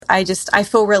I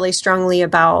feel really strongly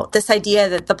about this idea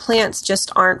that the plants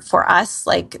just aren't for us.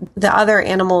 Like the other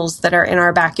animals that are in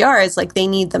our backyards, like they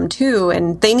need them too.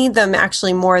 And they need them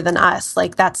actually more than us.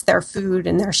 Like that's their food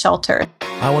and their shelter.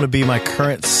 I want to be my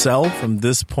current self from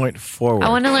this point forward. I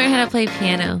want to learn how to play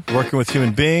piano. Working with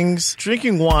human beings,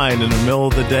 drinking wine in the middle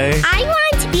of the day. I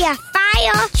want to be a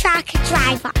fire truck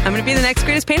driver. I'm going to be the next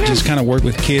greatest painter. Just kind of work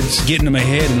with kids, getting them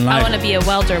ahead in life. I want to be a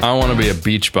welder. I want to be a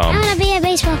beach bum. I want to be a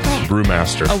baseball player.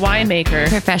 Brewmaster. A winemaker.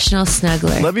 Professional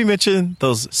snuggler. Let me mention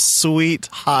those sweet,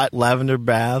 hot lavender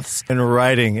baths and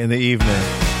writing in the evening.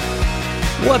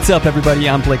 What's up, everybody?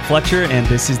 I'm Blake Fletcher, and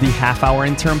this is the Half Hour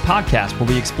Intern Podcast, where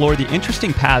we explore the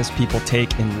interesting paths people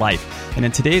take in life. And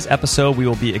in today's episode, we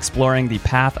will be exploring the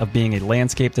path of being a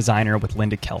landscape designer with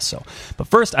Linda Kelso. But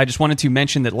first, I just wanted to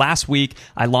mention that last week,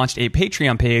 I launched a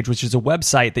Patreon page, which is a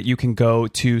website that you can go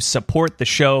to support the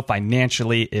show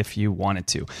financially if you wanted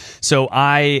to. So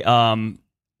I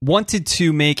wanted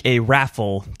to make a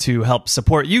raffle to help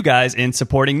support you guys in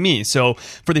supporting me. So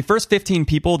for the first 15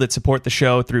 people that support the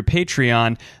show through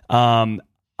Patreon,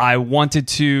 I wanted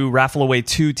to raffle away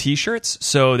 2 t-shirts.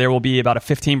 So there will be about a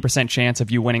 15% chance of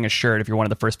you winning a shirt if you're one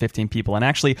of the first 15 people. And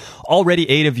actually, already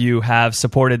 8 of you have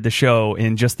supported the show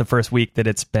in just the first week that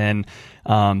it's been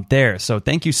there. So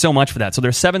thank you so much for that. So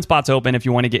there's 7 spots open if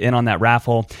you want to get in on that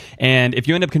raffle. And if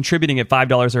you end up contributing at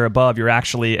 $5 or above, you're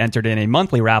actually entered in a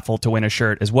monthly raffle to win a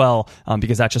shirt as well,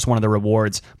 because that's just one of the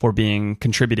rewards for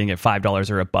contributing at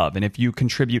 $5 or above. And if you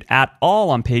contribute at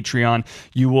all on Patreon,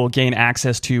 you will gain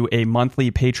access to a monthly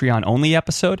Patreon only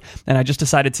episode. And I just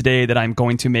decided today that I'm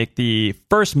going to make the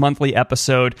first monthly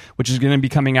episode, which is going to be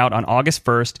coming out on August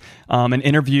 1st, an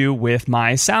interview with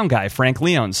my sound guy, Frank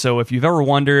Leon. So if you've ever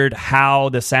wondered how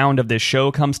the sound of this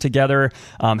show comes together,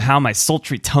 how my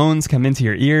sultry tones come into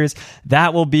your ears,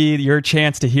 that will be your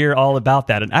chance to hear all about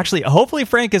that. And actually, hopefully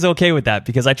Frank is okay with that,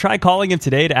 because I tried calling him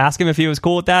today to ask him if he was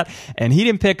cool with that, and he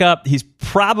didn't pick up. He's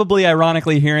probably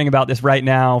ironically hearing about this right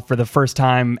now for the first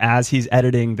time as he's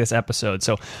editing this episode.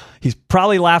 So he's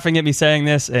probably laughing at me saying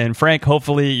this, and Frank,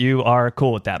 hopefully you are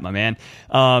cool with that, my man.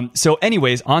 So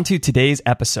anyways, on to today's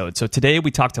episode. So today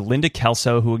we talked to Linda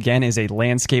Kelso, who again is a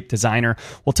landscape designer.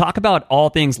 We'll talk about all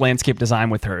things landscape design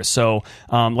with her. So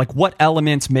like what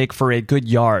elements make for a good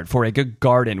yard, for a good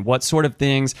garden? What sort of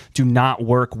things do not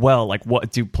work well? Like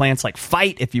what do plants like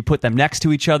fight if you put them next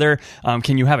to each other?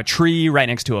 Can you have a tree right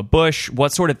next to a bush?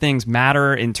 What sort of things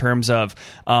matter in terms of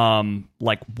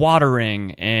like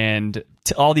watering and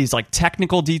all these like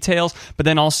technical details, but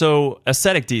then also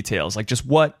aesthetic details, like just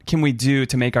what can we do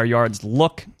to make our yards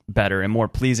look better and more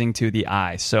pleasing to the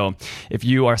eye. So if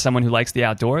you are someone who likes the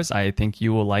outdoors, I think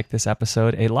you will like this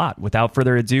episode a lot. Without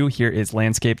further ado, here is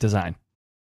Landscape Design.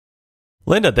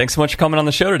 Linda, thanks so much for coming on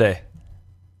the show today.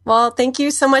 Well, thank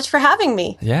you so much for having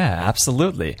me. Yeah,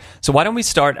 absolutely. So why don't we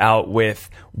start out with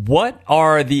what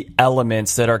are the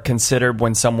elements that are considered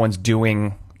when someone's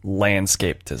doing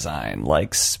landscape design,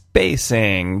 like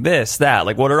spacing, this, that?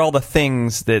 Like, what are all the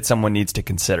things that someone needs to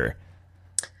consider?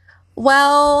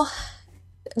 Well,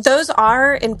 those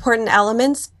are important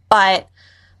elements, but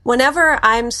whenever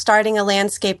I'm starting a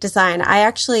landscape design, I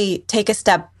actually take a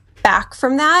step back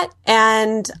from that,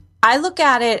 and I look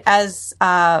at it as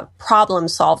problem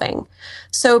solving.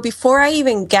 So before I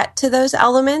even get to those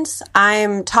elements,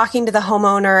 I'm talking to the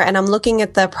homeowner and I'm looking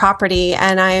at the property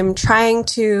and I'm trying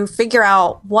to figure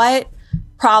out what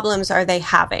problems are they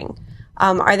having.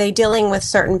 Are they dealing with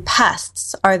certain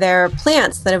pests? Are there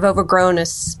plants that have overgrown a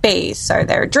space? Are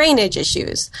there drainage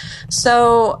issues?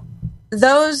 So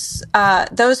those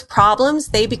problems,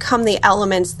 they become the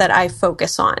elements that I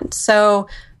focus on. So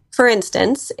for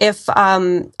instance, if a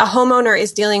homeowner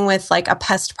is dealing with like a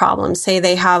pest problem, say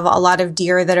they have a lot of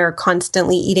deer that are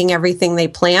constantly eating everything they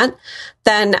plant,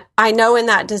 then I know in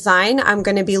that design, I'm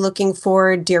going to be looking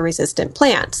for deer-resistant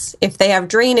plants. If they have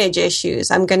drainage issues,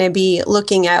 I'm going to be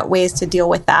looking at ways to deal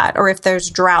with that. Or if there's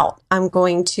drought, I'm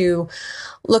going to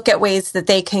look at ways that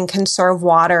they can conserve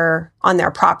water on their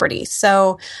property.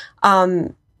 So,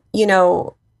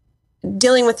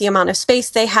 dealing with the amount of space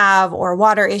they have or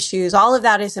water issues, all of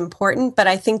that is important. But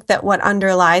I think that what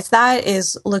underlies that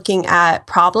is looking at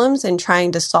problems and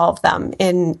trying to solve them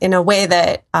in a way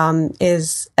that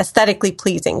is aesthetically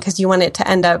pleasing, because you want it to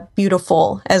end up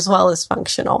beautiful as well as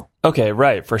functional. Okay,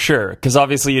 right, for sure. Because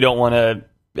obviously you don't want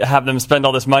to have them spend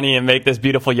all this money and make this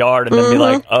beautiful yard and then be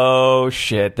like, oh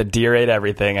shit, the deer ate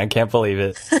everything. I can't believe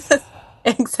it.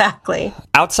 Exactly.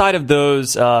 Outside of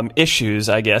those issues,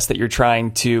 I guess, that you're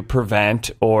trying to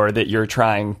prevent or that you're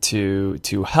trying to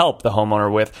help the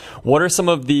homeowner with, what are some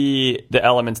of the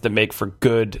elements that make for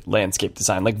good landscape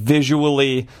design? Like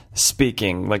visually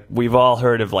speaking, like we've all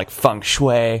heard of like feng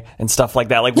shui and stuff like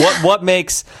that. Like what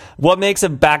makes a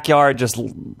backyard just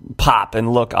pop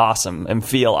and look awesome and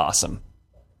feel awesome?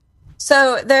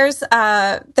 So there's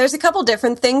a couple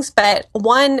different things, but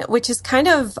one which is kind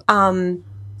of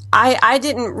I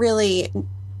didn't really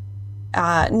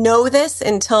know this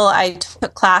until I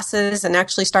took classes and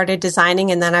actually started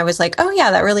designing, and then I was like, oh yeah,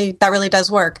 that really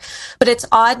does work. But it's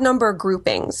odd number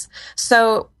groupings.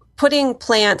 So putting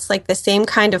plants, like the same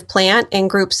kind of plant, in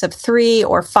groups of 3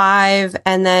 or 5,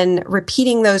 and then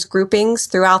repeating those groupings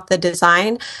throughout the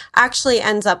design actually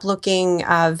ends up looking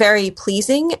very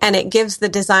pleasing, and it gives the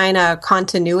design a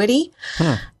continuity.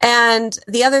 And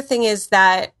the other thing is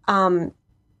that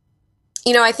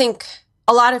I think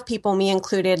a lot of people, me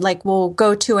included, like will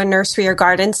go to a nursery or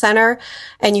garden center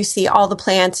and you see all the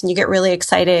plants and you get really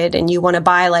excited and you want to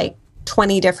buy like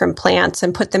 20 different plants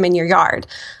and put them in your yard.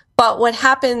 But what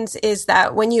happens is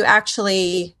that when you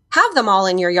actually have them all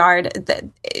in your yard,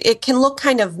 it can look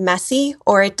kind of messy,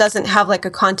 or it doesn't have like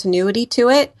a continuity to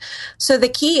it. So the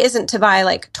key isn't to buy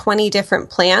like 20 different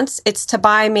plants. It's to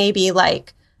buy maybe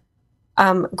like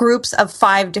groups of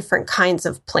 5 different kinds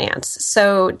of plants.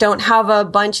 So don't have a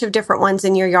bunch of different ones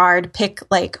in your yard. Pick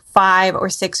like 5 or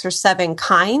 6 or 7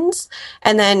 kinds,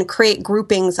 and then create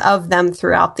groupings of them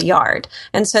throughout the yard.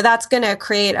 And so that's going to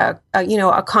create a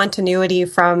continuity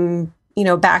from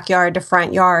backyard to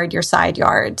front yard, your side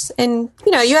yards. And,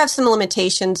 you have some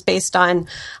limitations based on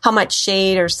how much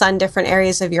shade or sun different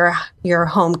areas of your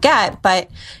home get.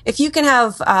 But if you can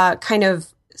have kind of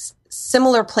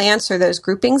similar plants or those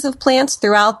groupings of plants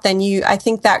throughout, then I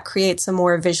think that creates a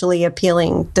more visually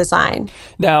appealing design.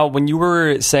 Now, when you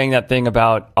were saying that thing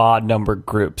about odd numbered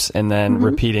groups and then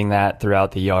repeating that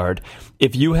throughout the yard,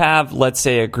 if you have, let's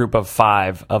say, a group of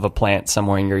 5 of a plant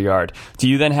somewhere in your yard, do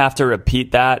you then have to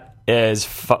repeat that as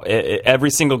every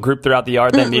single group throughout the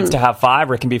yard then needs to have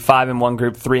 5, or it can be 5 in one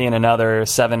group, 3 in another,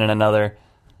 7 in another?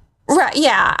 Right.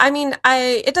 Yeah. I mean,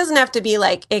 it doesn't have to be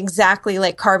like exactly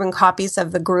like carbon copies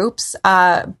of the groups.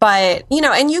 But,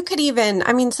 and you could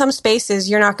even, some spaces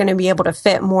you're not going to be able to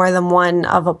fit more than one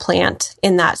of a plant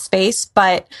in that space.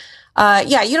 But,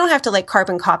 you don't have to like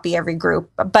carbon copy every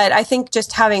group. But I think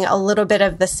just having a little bit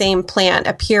of the same plant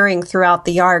appearing throughout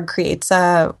the yard creates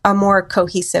a more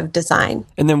cohesive design.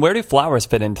 And then where do flowers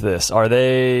fit into this? Are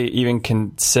they even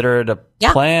considered a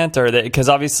plant, or because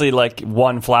obviously like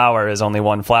one flower is only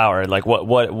one flower? Like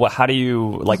what how do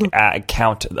you like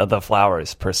count the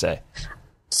flowers per se?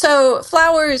 So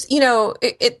flowers,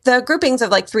 the groupings of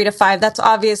like 3 to 5, that's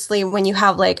obviously when you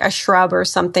have like a shrub or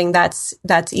something that's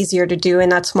easier to do. And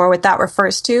that's more what that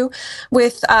refers to.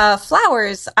 With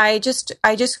flowers, I just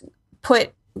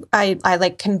put, I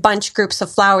like can bunch groups of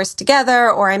flowers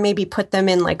together, or I maybe put them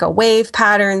in like a wave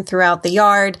pattern throughout the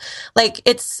yard. Like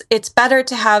it's better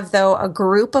to have though a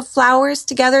group of flowers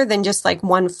together than just like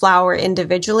one flower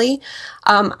individually.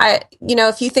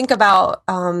 If you think about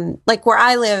like where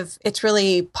I live, it's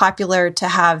really popular to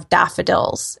have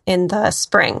daffodils in the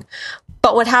spring.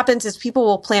 But what happens is people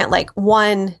will plant like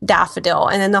one daffodil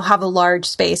and then they'll have a large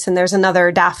space and there's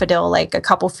another daffodil like a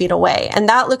couple feet away. And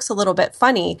that looks a little bit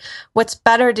funny. What's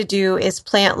better to do is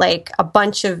plant like a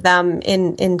bunch of them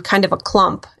in kind of a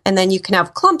clump, and then you can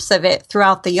have clumps of it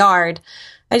throughout the yard.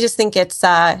 I just think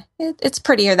it's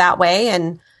prettier that way.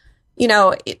 And,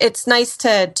 it's nice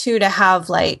to have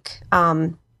like,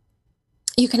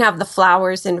 you can have the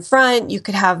flowers in front. You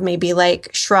could have maybe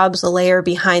like shrubs, a layer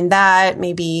behind that,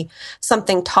 maybe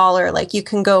something taller. Like you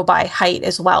can go by height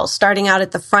as well, starting out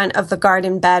at the front of the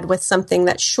garden bed with something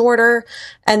that's shorter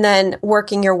and then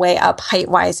working your way up height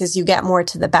wise as you get more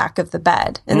to the back of the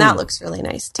bed. And that looks really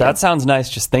nice too. That sounds nice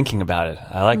just thinking about it.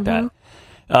 I like that.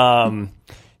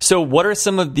 So what are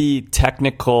some of the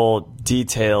technical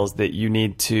details that you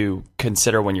need to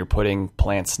consider when you're putting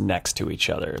plants next to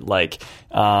each other? Like,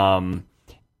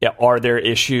 are there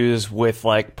issues with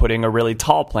like putting a really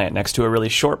tall plant next to a really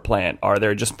short plant? Are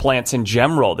there just plants in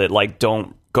general that like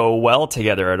don't go well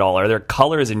together at all? Are there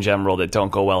colors in general that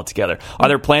don't go well together? Are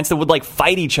there plants that would like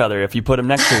fight each other if you put them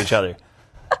next to each other?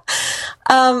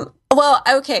 Well,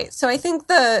 okay. So I think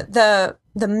the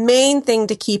main thing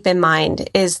to keep in mind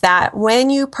is that when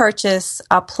you purchase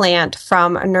a plant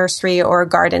from a nursery or a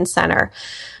garden center,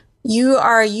 you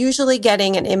are usually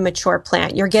getting an immature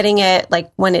plant. You're getting it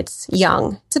like when it's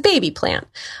young. It's a baby plant.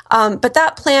 But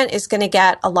that plant is going to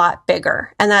get a lot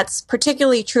bigger. And that's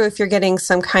particularly true if you're getting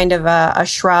some kind of a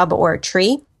shrub or a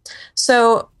tree.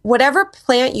 So whatever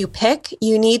plant you pick,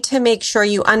 you need to make sure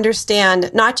you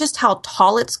understand not just how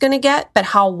tall it's going to get, but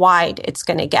how wide it's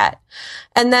going to get.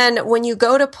 And then when you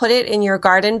go to put it in your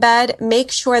garden bed,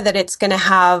 make sure that it's going to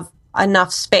have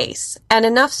enough space. And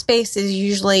enough space is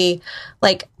usually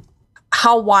like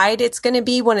how wide it's going to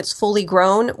be when it's fully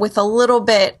grown, with a little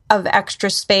bit of extra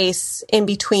space in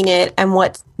between it and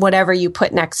whatever you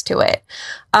put next to it.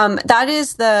 That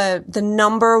is the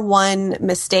number one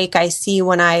mistake I see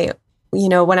when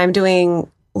I'm doing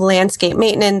landscape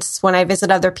maintenance. When I visit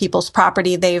other people's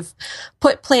property, they've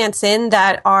put plants in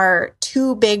that are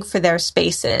too big for their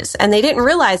spaces. And they didn't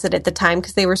realize it at the time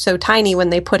because they were so tiny when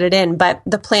they put it in. But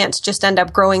the plants just end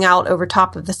up growing out over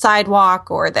top of the sidewalk,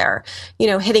 or they're,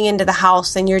 hitting into the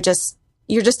house, and you're just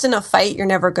in a fight. You're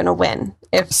never going to win.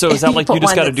 So is that like you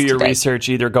just got to do your research,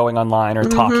 either going online or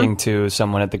talking to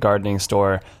someone at the gardening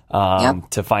store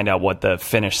to find out what the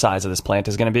finished size of this plant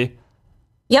is going to be?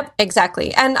 Yep,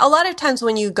 exactly. And a lot of times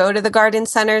when you go to the garden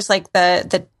centers, like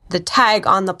the tag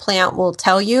on the plant will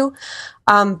tell you.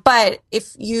 But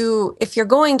if you're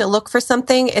going to look for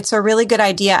something, it's a really good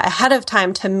idea ahead of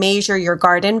time to measure your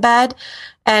garden bed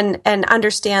and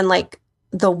understand like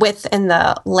the width and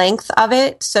the length of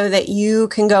it, so that you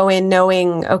can go in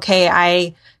knowing, okay,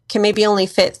 I can maybe only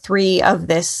fit 3 of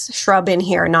this shrub in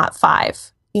here, not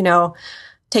 5,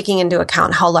 taking into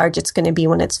account how large it's going to be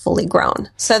when it's fully grown.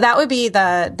 So that would be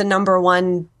the number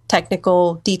one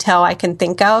technical detail I can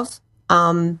think of.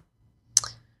 And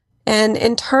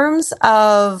in terms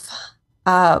of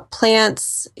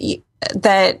plants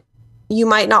that you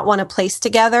might not want to place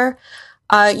together,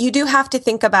 you do have to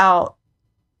think about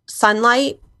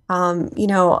sunlight.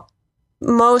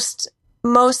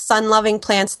 Most sun-loving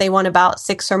plants, they want about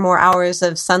 6 or more hours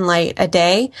of sunlight a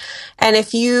day. And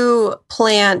if you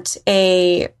plant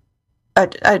a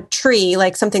tree,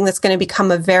 like something that's going to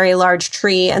become a very large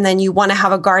tree, and then you want to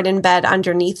have a garden bed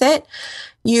underneath it,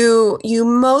 you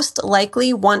most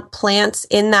likely want plants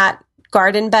in that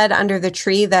garden bed under the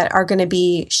tree that are going to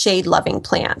be shade-loving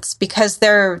plants, because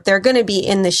they're going to be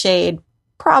in the shade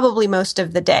probably most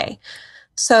of the day.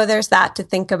 So there's that to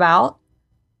think about.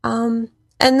 And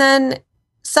then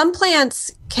some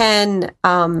plants can,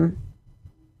 I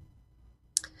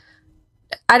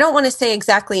don't want to say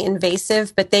exactly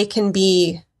invasive, but they can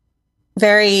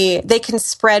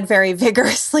spread very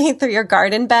vigorously through your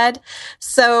garden bed.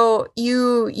 So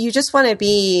you just want to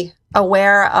be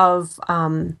aware of,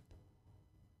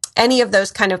 any of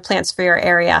those kind of plants for your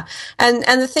area. And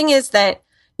the thing is that,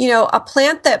 a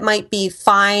plant that might be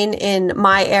fine in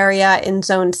my area in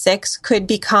zone 6 could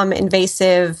become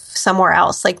invasive somewhere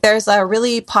else. Like there's a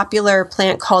really popular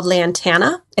plant called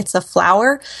lantana. It's a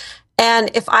flower. And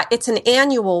it's an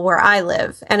annual where I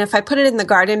live. And if I put it in the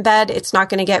garden bed, it's not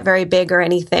going to get very big or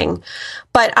anything.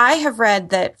 But I have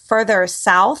read that further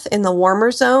south in the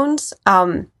warmer zones,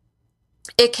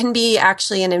 it can be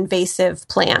actually an invasive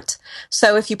plant.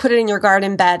 So if you put it in your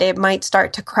garden bed, it might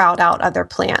start to crowd out other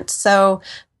plants. So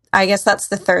I guess that's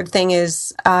the third thing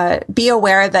is be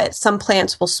aware that some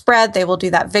plants will spread. They will do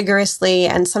that vigorously.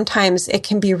 And sometimes it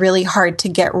can be really hard to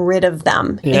get rid of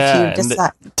them. Yeah, if you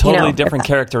decide, totally different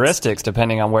characteristics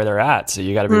depending on where they're at. So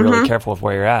you got to be really careful with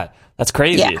where you're at. That's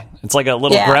crazy. Yeah. It's like a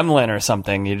little gremlin or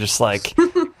something. You're just like,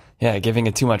 giving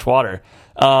it too much water.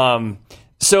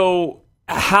 So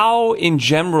how in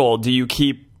general do you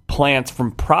keep plants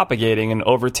from propagating and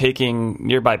overtaking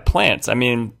nearby plants? I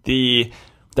mean,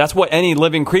 that's what any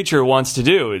living creature wants to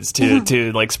do, is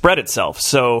to like spread itself.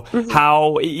 So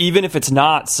how, even if it's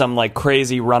not some like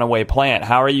crazy runaway plant,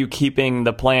 how are you keeping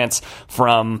the plants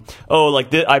from,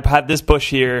 I have this bush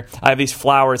here, I have these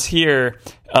flowers here,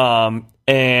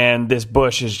 and this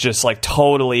bush is just like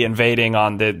totally invading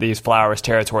on these flowers'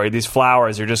 territory. These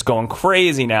flowers are just going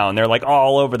crazy now, and they're like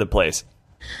all over the place.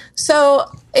 So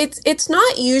it's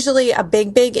not usually a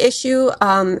big issue.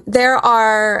 There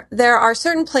are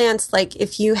certain plants, like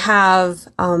if you have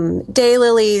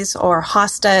daylilies or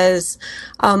hostas,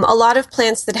 a lot of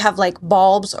plants that have like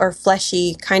bulbs or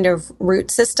fleshy kind of root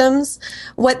systems.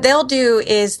 What they'll do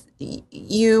is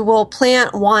you will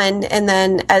plant one, and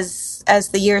then as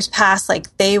the years pass,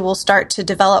 like they will start to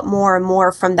develop more and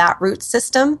more from that root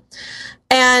system.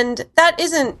 And that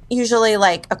isn't usually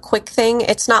like a quick thing.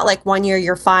 It's not like one year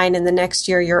you're fine and the next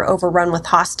year you're overrun with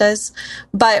hostas.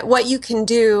 But what you can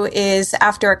do is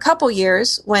after a couple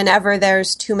years, whenever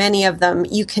there's too many of them,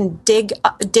 you can dig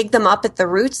them up at the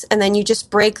roots, and then you just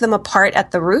break them apart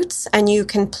at the roots, and you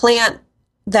can plant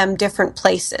them different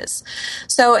places.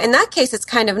 So in that case, it's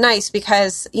kind of nice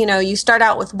because, you start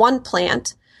out with one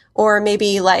plant, or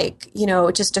maybe like,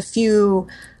 just a few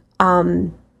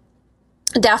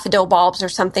daffodil bulbs or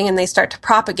something and they start to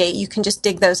propagate, you can just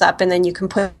dig those up and then you can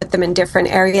put them in different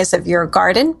areas of your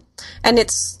garden. And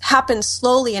it's happened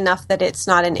slowly enough that it's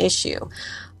not an issue.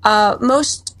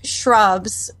 Most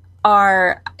shrubs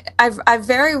are, I've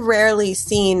very rarely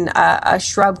seen a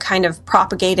shrub kind of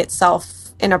propagate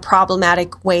itself in a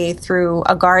problematic way through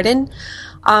a garden.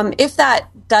 If that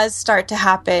does start to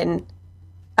happen,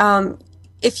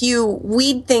 if you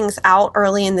weed things out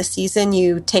early in the season,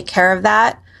 you take care of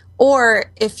that. Or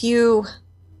if you,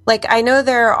 like, I know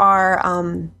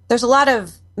there's a lot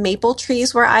of maple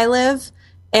trees where I live,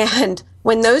 and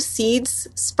when those seeds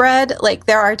spread, like,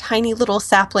 there are tiny little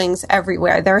saplings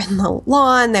everywhere. They're in the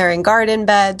lawn, they're in garden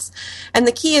beds, and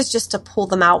the key is just to pull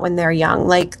them out when they're young.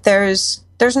 Like, there's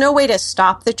no way to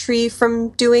stop the tree from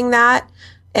doing that.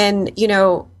 And, you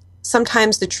know,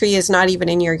 sometimes the tree is not even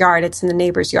in your yard, it's in the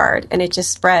neighbor's yard, and it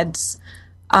just spreads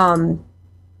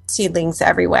seedlings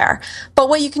everywhere. But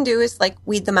what you can do is, like,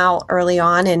 weed them out early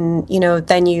on, and, you know,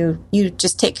 then you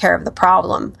just take care of the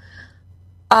problem.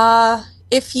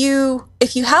 If you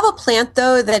have a plant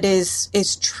though that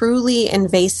is truly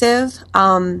invasive,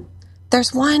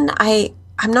 there's one,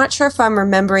 I'm not sure if I'm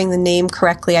remembering the name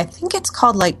correctly. I think it's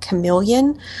called like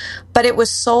chameleon, but it was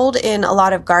sold in a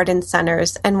lot of garden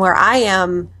centers, and where I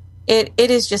am, it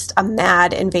is just a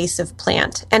mad invasive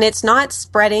plant, and it's not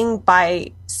spreading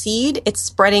by seed, it's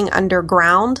spreading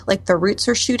underground, like the roots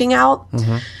are shooting out.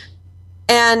 Mm-hmm.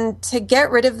 And to get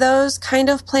rid of those kind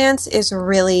of plants is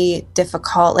really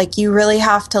difficult. Like, you really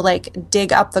have to, like,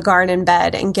 dig up the garden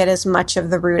bed and get as much of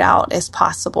the root out as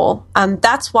possible.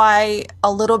 That's why a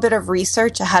little bit of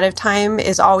research ahead of time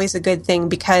is always a good thing,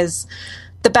 because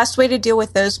the best way to deal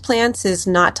with those plants is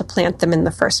not to plant them in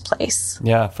the first place.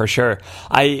 Yeah, for sure.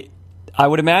 I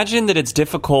would imagine that it's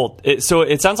difficult. So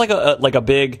it sounds like a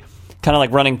big kind of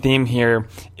like running theme here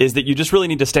is that you just really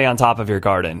need to stay on top of your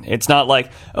garden. It's not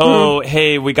like,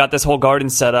 hey, we got this whole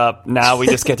garden set up, now we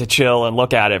just get to chill and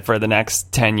look at it for the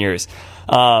next 10 years.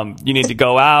 You need to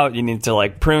go out, you need to,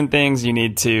 like, prune things, you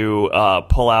need to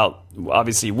pull out,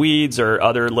 obviously, weeds or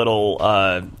other little,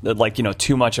 like, you know,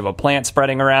 too much of a plant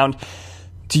spreading around.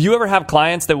 Do you ever have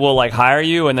clients that will, like, hire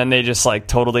you and then they just, like,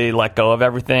 totally let go of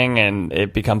everything and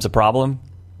it becomes a problem?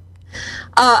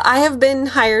 I have been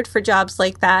hired for jobs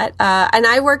like that. And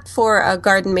I worked for a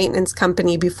garden maintenance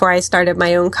company before I started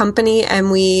my own company. And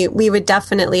we would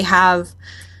definitely have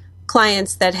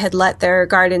clients that had let their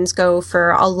gardens go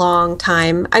for a long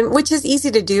time, which is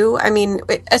easy to do. I mean,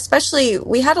 especially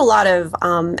we had a lot of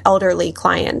elderly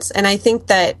clients. And I think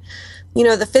that, you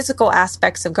know, the physical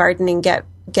aspects of gardening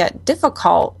get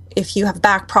difficult if you have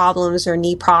back problems or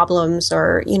knee problems,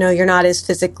 or, you know, you're not as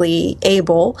physically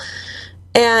able.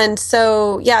 And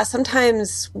so, yeah,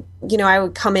 sometimes, you know, I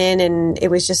would come in and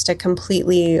it was just a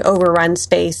completely overrun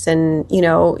space, and, you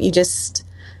know, you just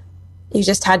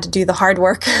had to do the hard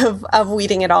work of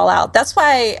weeding it all out. That's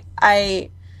why I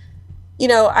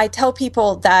tell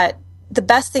people that the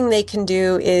best thing they can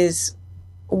do is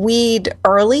weed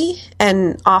early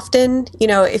and often. You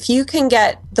know, if you can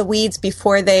get the weeds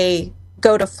before they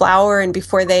go to flower and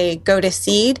before they go to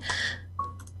seed,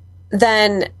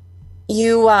 then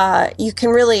you can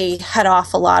really head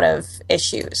off a lot of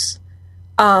issues.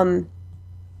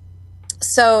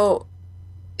 So,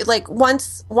 like,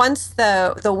 once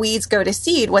the weeds go to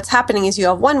seed, what's happening is you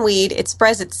have one weed, it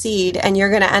spreads its seed, and you're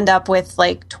going to end up with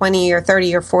like 20 or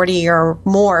 30 or 40 or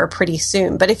more pretty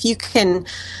soon. But if you can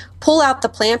pull out the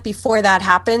plant before that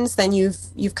happens, then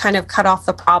you've kind of cut off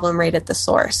the problem right at the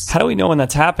source. How do we know when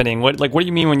that's happening? What do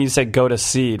you mean when you say go to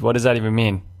seed? What does that even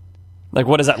mean? Like,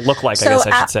 what does that look like? I guess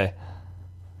I should say.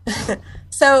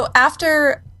 So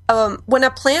after, when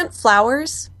a plant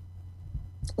flowers,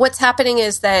 what's happening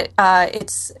is that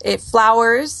it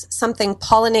flowers, something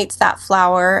pollinates that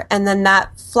flower, and then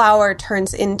that flower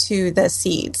turns into the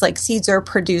seeds. Like, seeds are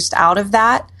produced out of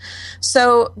that.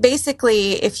 So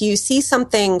basically, if you see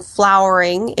something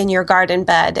flowering in your garden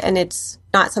bed and it's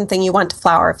not something you want to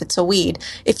flower, if it's a weed,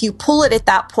 if you pull it at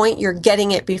that point, you're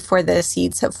getting it before the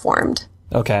seeds have formed.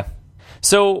 Okay.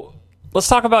 So let's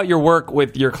talk about your work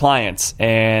with your clients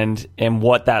and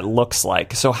what that looks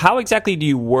like. So how exactly do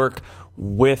you work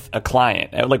with a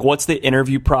client? Like, what's the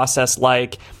interview process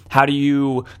like? How do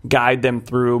you guide them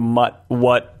through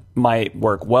what might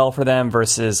work well for them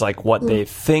versus, like, what they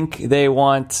think they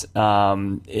want?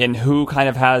 And who kind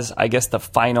of has, I guess, the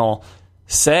final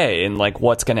say in, like,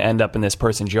 what's going to end up in this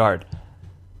person's yard?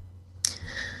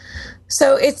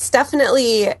 So it's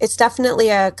definitely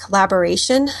a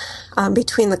collaboration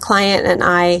between the client and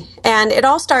I, and it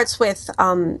all starts with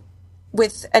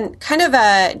with an kind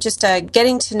of just a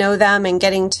getting to know them and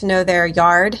getting to know their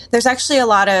yard. There's actually a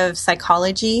lot of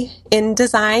psychology in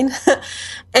design.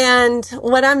 And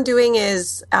what I'm doing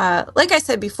is, like I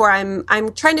said before,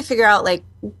 I'm trying to figure out like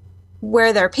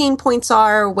where their pain points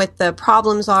are, what the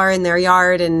problems are in their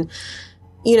yard, and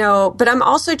but I'm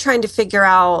also trying to figure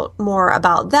out more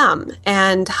about them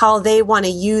and how they want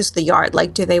to use the yard.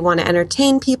 Like, do they want to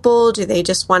entertain people? Do they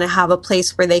just want to have a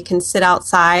place where they can sit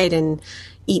outside and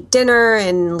eat dinner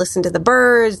and listen to the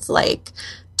birds? Like,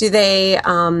 do they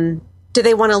want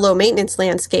a low maintenance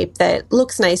landscape that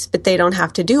looks nice, but they don't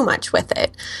have to do much with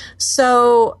it?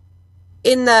 So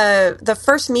in the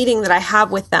first meeting that I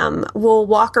have with them, we'll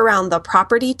walk around the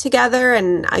property together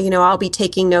and, I'll be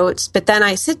taking notes, but then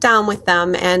I sit down with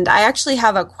them and I actually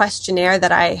have a questionnaire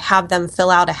that I have them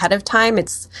fill out ahead of time.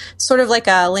 It's sort of like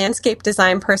a landscape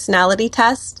design personality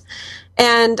test.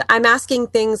 And I'm asking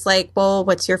things like, well,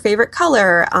 what's your favorite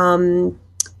color?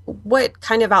 What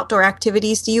kind of outdoor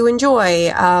activities do you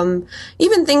enjoy?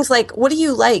 Even things like, what do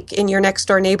you like in your next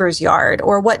door neighbor's yard?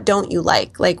 Or what don't you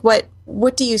like? Like, what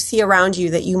do you see around you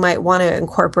that you might want to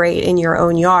incorporate in your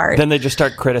own yard? Then they just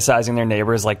start criticizing their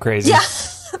neighbors like crazy. Yeah,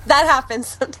 that happens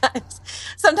sometimes.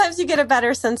 Sometimes you get a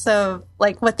better sense of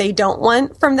like what they don't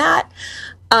want from that.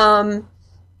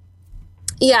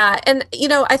 Yeah, and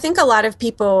I think a lot of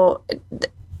people,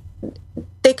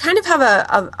 they kind of have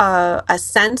a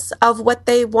sense of what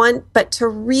they want, but to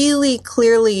really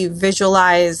clearly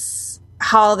visualize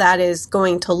how that is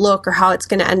going to look or how it's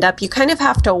going to end up, you kind of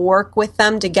have to work with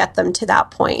them to get them to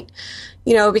that point.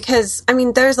 Because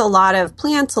there's a lot of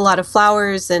plants, a lot of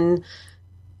flowers, and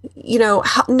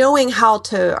knowing how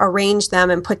to arrange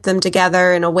them and put them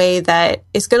together in a way that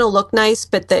is going to look nice,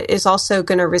 but that is also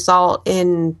going to result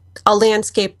in a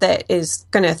landscape that is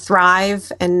going to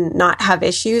thrive and not have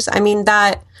issues.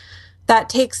 That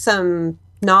takes some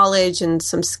knowledge and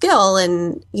some skill,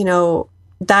 and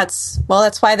that's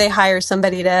why they hire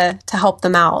somebody to help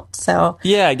them out. So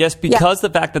yeah, I guess because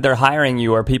the fact that they're hiring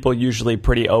you, are people usually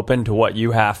pretty open to what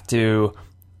you have to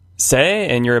say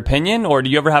in your opinion? Or do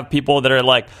you ever have people that are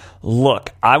like,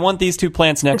 look, I want these two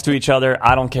plants next to each other.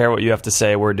 I don't care what you have to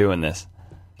say. We're doing this.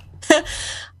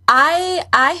 I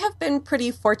have been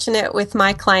pretty fortunate with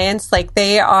my clients. Like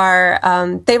they've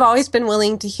always been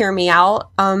willing to hear me out.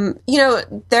 I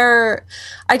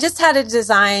just had a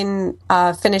design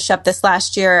finish up this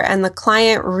last year, and the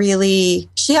client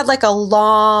she had like a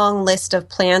long list of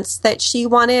plants that she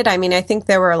wanted. I think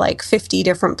there were like 50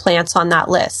 different plants on that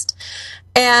list.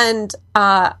 And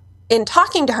in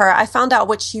talking to her, I found out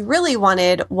what she really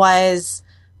wanted was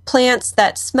plants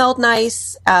that smelled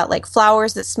nice, like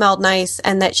flowers that smelled nice,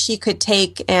 and that she could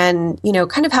take and,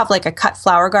 kind of have like a cut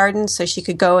flower garden so she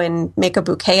could go and make a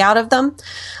bouquet out of them.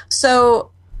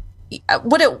 So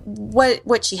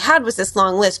what she had was this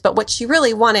long list, but what she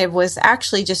really wanted was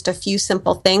actually just a few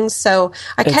simple things. So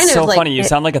it's so funny. You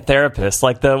sound like a therapist,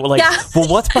 well,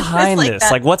 what's behind this?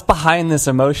 That. Like, what's behind this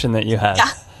emotion that you have?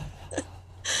 Yeah.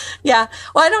 Yeah.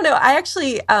 Well, I don't know. I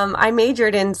actually, I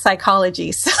majored in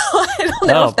psychology, so I don't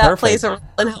know if that perfect. plays a role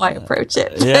in how I approach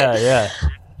it. Yeah.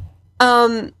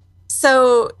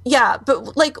 So yeah,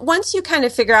 but like once you kind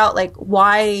of figure out like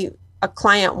why a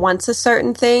client wants a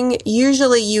certain thing,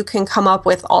 usually you can come up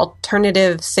with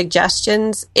alternative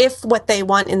suggestions if what they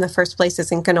want in the first place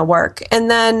isn't going to work.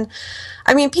 And then,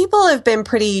 people have been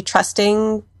pretty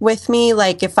trusting with me.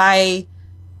 Like if I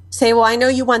say, well, I know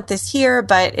you want this here,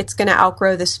 but it's going to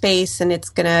outgrow the space and it's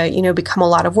going to, become a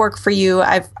lot of work for you.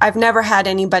 I've never had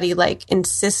anybody like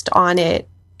insist on it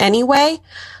anyway.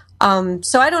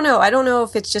 So I don't know. I don't know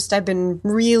if it's just I've been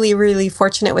really, really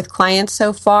fortunate with clients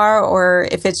so far, or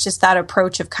if it's just that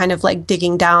approach of kind of like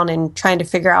digging down and trying to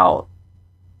figure out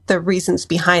the reasons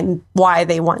behind why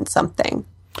they want something.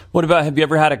 What about, have you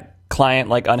ever had a client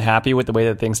like unhappy with the way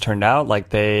that things turned out? Like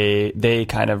they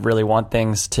kind of really want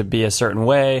things to be a certain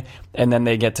way, and then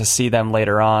they get to see them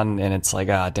later on and it's like,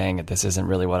 dang it, this isn't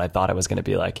really what I thought it was going to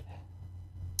be like.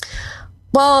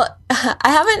 Well, I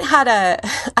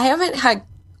haven't had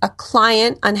a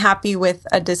client unhappy with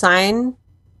a design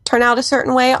turn out a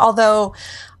certain way, although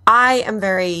I am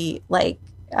very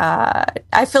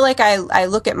I feel like I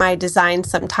look at my designs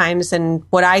sometimes and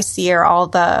what I see are all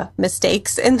the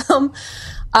mistakes in them.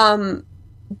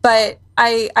 But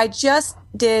I just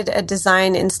did a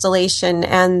design installation,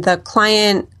 and the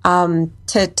client,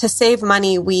 to save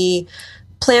money, we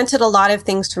planted a lot of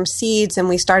things from seeds and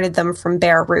we started them from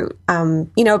bare root.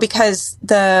 Because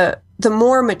the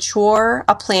more mature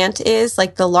a plant is,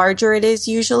 like the larger it is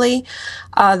usually,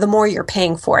 the more you're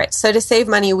paying for it. So to save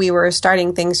money, we were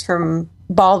starting things from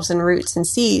bulbs and roots and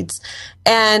seeds.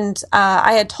 And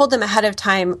I had told them ahead of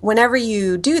time, whenever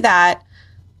you do that,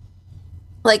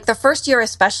 like the first year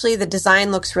especially, the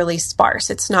design looks really sparse.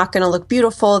 It's not going to look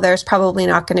beautiful. There's probably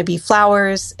not going to be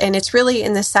flowers. And it's really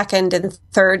in the second and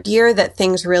third year that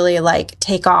things really like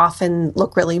take off and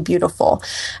look really beautiful.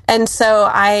 And so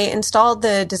I installed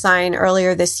the design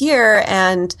earlier this year,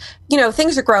 and, you know,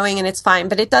 things are growing and it's fine,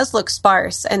 but it does look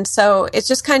sparse. And so it's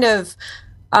just kind of,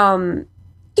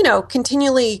 you know,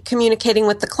 continually communicating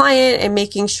with the client and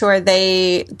making sure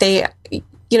they,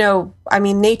 you know, I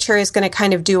mean, nature is going to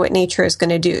kind of do what nature is going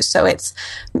to do. So it's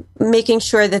making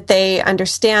sure that they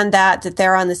understand that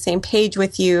they're on the same page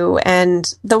with you.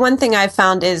 And the one thing I've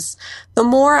found is the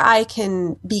more I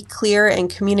can be clear and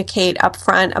communicate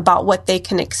upfront about what they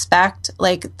can expect,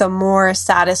 like the more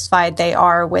satisfied they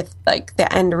are with like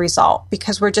the end result,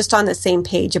 because we're just on the same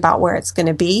page about where it's going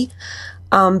to be.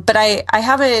 But I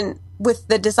haven't, with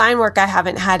the design work, I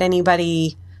haven't had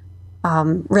anybody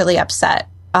really upset.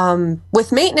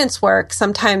 With maintenance work,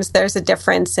 sometimes there's a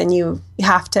difference and you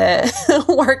have to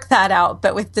work that out.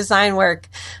 But with design work,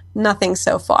 nothing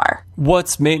so far.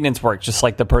 What's maintenance work? Just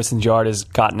like the person's yard has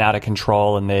gotten out of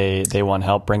control and they want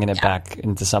help bringing it back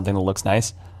into something that looks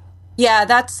nice? Yeah,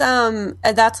 that's a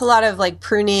lot of like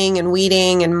pruning and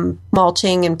weeding and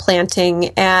mulching and planting.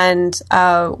 And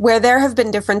where there have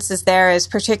been differences there is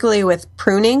particularly with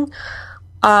pruning.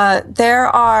 There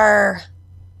are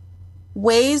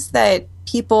ways that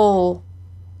people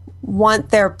want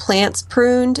their plants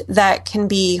pruned that can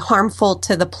be harmful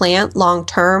to the plant long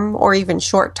term or even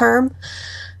short term.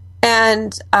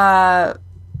 And,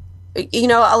 you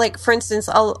know, like for instance,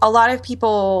 a lot of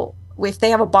people, if they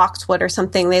have a boxwood or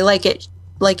something, they like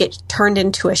it turned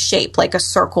into a shape, like a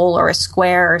circle or a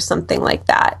square or something like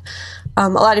that. A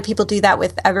lot of people do that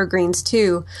with evergreens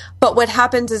too. But what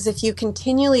happens is if you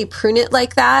continually prune it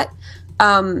like that,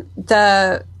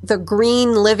 the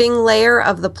green living layer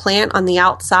of the plant on the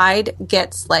outside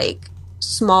gets like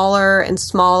smaller and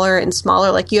smaller and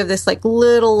smaller. Like you have this like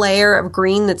little layer of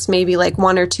green that's maybe like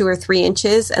 1 or 2 or 3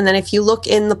 inches. And then if you look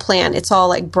in the plant, it's all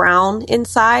like brown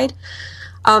inside.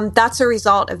 That's a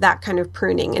result of that kind of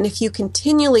pruning. And if you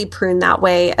continually prune that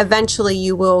way, eventually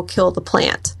you will kill the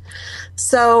plant.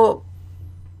 So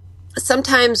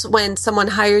sometimes when someone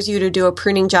hires you to do a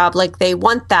pruning job, like they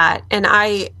want that, and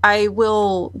I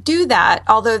will do that.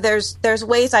 Although there's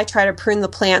ways I try to prune the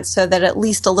plant so that at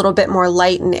least a little bit more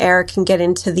light and air can get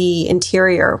into the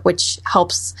interior, which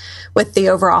helps with the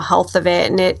overall health of it.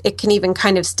 And it can even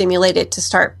kind of stimulate it to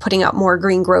start putting up more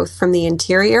green growth from the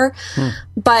interior.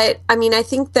 But I mean, I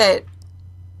think that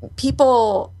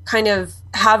people kind of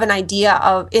have an idea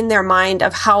of in their mind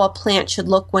of how a plant should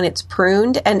look when it's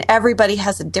pruned, and everybody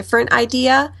has a different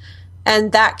idea,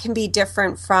 and that can be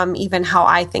different from even how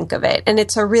I think of it. And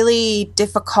it's a really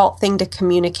difficult thing to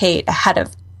communicate ahead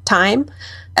of time,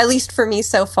 at least for me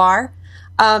so far.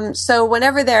 So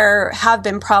whenever there have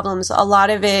been problems, a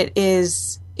lot of it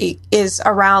is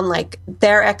around like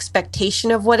their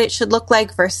expectation of what it should look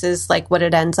like versus like what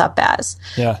it ends up as.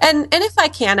 Yeah. And if I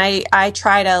can, I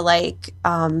try to like,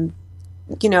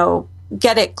 you know,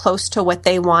 get it close to what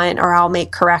they want, or I'll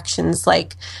make corrections.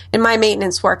 Like in my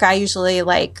maintenance work, I usually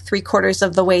like 3/4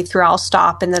 of the way through, I'll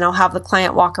stop and then I'll have the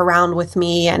client walk around with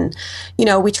me. And, you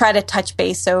know, we try to touch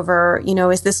base over, you know,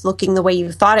 is this looking the way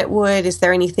you thought it would? Is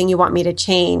there anything you want me to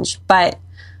change? But,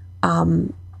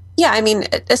 yeah, I mean,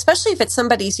 especially if it's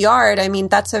somebody's yard, I mean,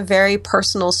 that's a very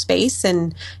personal space,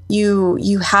 and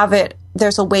you have it,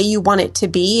 there's a way you want it to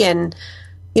be. And,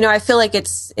 you know, I feel like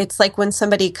it's like when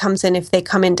somebody comes in, if they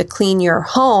come in to clean your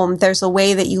home, there's a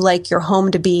way that you like your home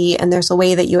to be, and there's a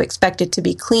way that you expect it to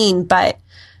be clean. But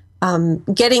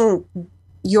getting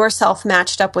yourself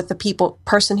matched up with the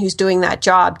person who's doing that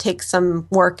job takes some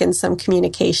work and some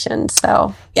communication.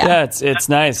 So, yeah, it's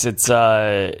nice. It's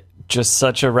just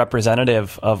such a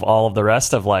representative of all of the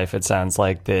rest of life. It sounds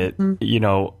like that, you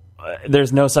know,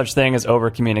 there's no such thing as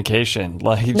over communication.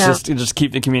 Like just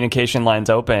keep the communication lines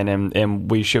open,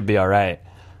 and we should be all right.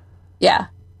 Yeah.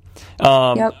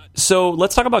 So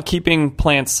let's talk about keeping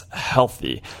plants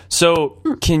healthy. So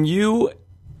can you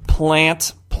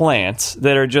plant plants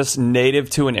that are just native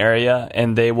to an area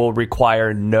and they will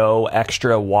require no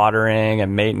extra watering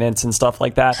and maintenance and stuff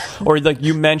like that? Or like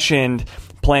you mentioned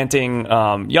planting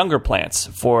younger plants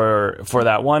for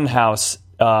that one house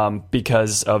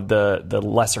because of the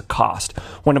lesser cost.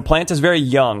 When a plant is very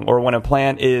young, or when a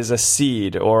plant is a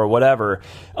seed or whatever,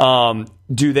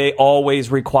 do they always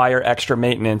require extra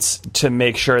maintenance to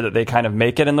make sure that they kind of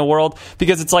make it in the world?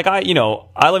 Because it's like, I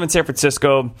live in San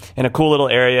Francisco in a cool little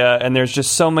area, and there's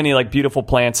just so many like beautiful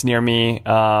plants near me,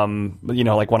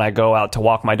 like when I go out to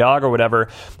walk my dog or whatever.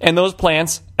 And those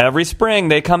plants, every spring,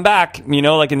 they come back,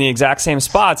 like in the exact same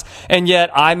spots. And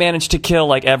yet I manage to kill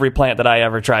like every plant that I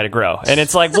ever try to grow. And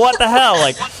it's like, what the hell?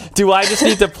 Like, do I just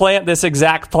need to plant this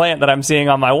exact plant that I'm seeing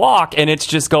on my walk and it's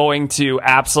just going to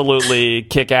absolutely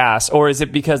kick ass? Or is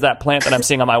it because that plant that I'm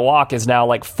seeing on my walk is now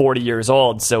like 40 years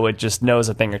old, so it just knows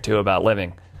a thing or two about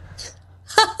living?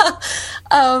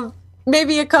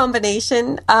 Maybe a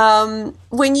combination. The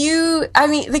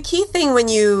key thing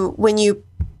when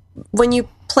you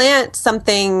plant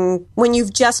something, when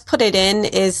you've just put it in,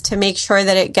 is to make sure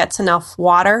that it gets enough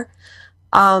water,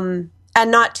 and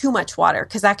not too much water,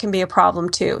 because that can be a problem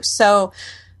too. So,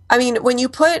 when you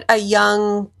put a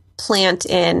young plant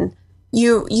in,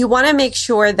 you want to make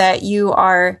sure that you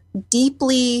are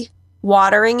deeply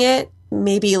watering it,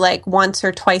 maybe like once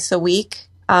or twice a week.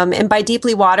 And by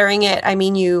deeply watering it, I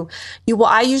mean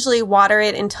I usually water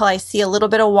it until I see a little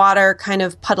bit of water kind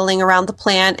of puddling around the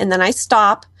plant, and then I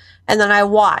stop and then I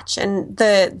watch. And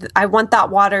I want that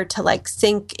water to like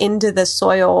sink into the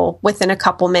soil within a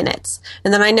couple minutes,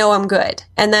 and then I know I'm good.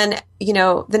 And then,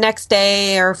 the next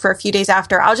day or for a few days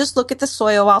after, I'll just look at the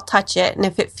soil, I'll touch it, and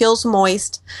if it feels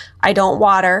moist, I don't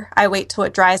water. I wait till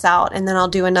it dries out, and then I'll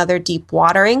do another deep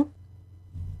watering.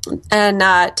 And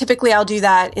typically I'll do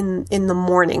that in the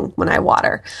morning when I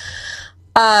water.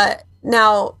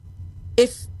 Now,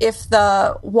 if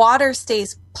the water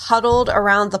stays puddled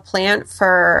around the plant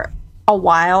for a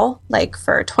while, like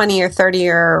for 20 or 30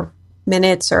 or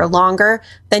minutes or longer,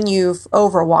 then you've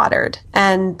overwatered.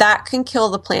 And that can kill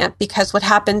the plant, because what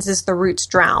happens is the roots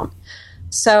drown.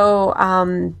 So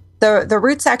the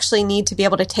roots actually need to be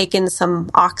able to take in some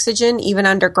oxygen even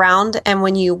underground. And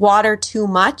when you water too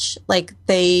much, like,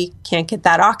 they can't get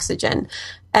that oxygen.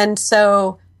 And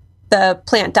so the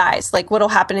plant dies. Like, what'll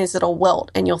happen is it'll wilt,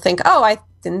 and you'll think, oh, I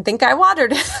didn't think I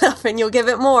watered enough, and you'll give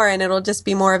it more, and it'll just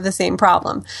be more of the same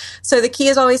problem. So the key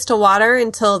is always to water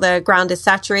until the ground is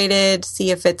saturated,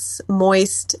 see if it's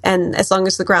moist, and as long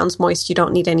as the ground's moist, you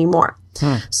don't need any more.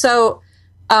 So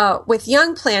with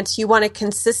young plants, you want to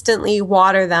consistently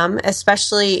water them,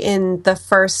 especially in the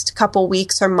first couple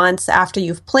weeks or months after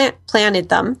you've planted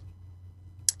them.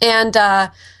 And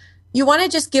you want to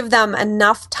just give them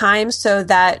enough time so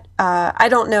that, I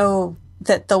don't know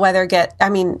that the weather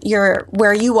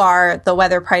where you are, the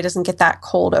weather probably doesn't get that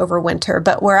cold over winter,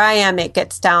 but where I am, it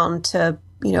gets down to,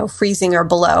 freezing or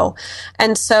below.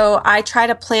 And so I try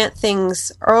to plant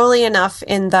things early enough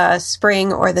in the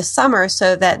spring or the summer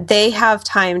so that they have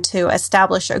time to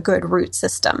establish a good root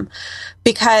system.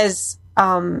 Because,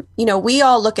 we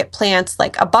all look at plants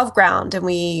like above ground, and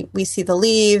we see the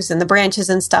leaves and the branches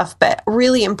and stuff, but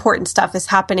really important stuff is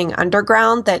happening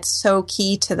underground that's so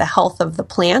key to the health of the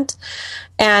plant.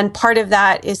 And part of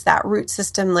that is that root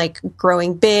system, like,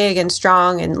 growing big and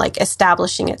strong and like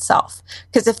establishing itself.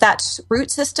 Because if that root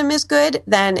system is good,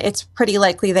 then it's pretty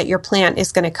likely that your plant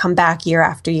is going to come back year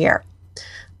after year.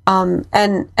 And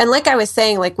like I was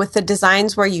saying, like with the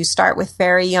designs where you start with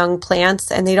very young plants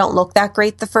and they don't look that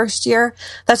great the first year,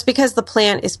 that's because the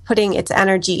plant is putting its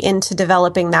energy into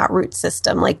developing that root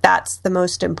system. Like, that's the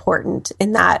most important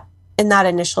in that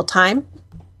initial time.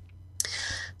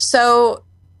 So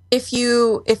if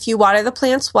you water the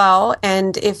plants well,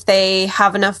 and if they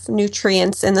have enough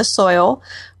nutrients in the soil,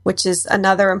 which is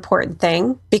another important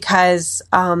thing, because,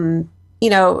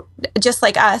 just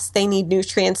like us, they need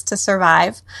nutrients to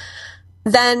survive.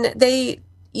 Then they,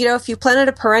 if you planted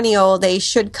a perennial, they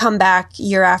should come back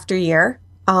year after year.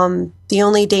 The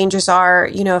only dangers are,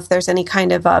 if there's any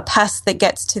kind of a pest that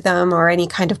gets to them or any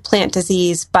kind of plant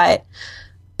disease. But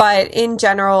in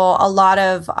general, a lot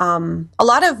of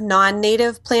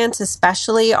non-native plants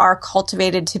especially are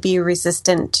cultivated to be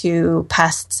resistant to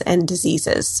pests and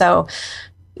diseases. So,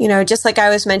 just like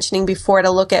I was mentioning before, to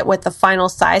look at what the final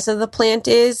size of the plant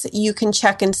is, you can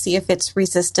check and see if it's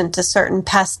resistant to certain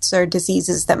pests or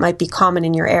diseases that might be common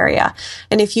in your area.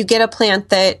 And if you get a plant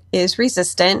that is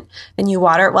resistant and you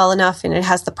water it well enough and it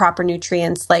has the proper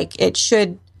nutrients, like, it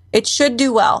should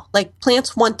do well. Like,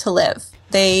 plants want to live.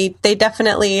 They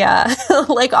definitely,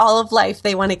 like all of life,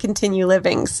 they want to continue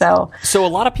living. So a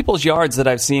lot of people's yards that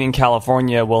I've seen in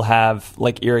California will have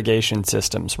like irrigation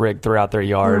systems rigged throughout their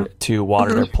yard to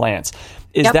water their plants.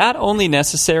 Is that only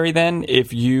necessary then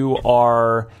if you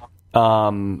are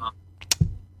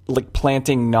like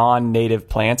planting non-native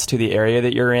plants to the area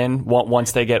that you're in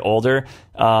once they get older?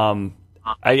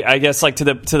 I guess like to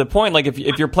the point, like if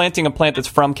you're planting a plant that's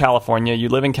from California, you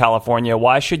live in California,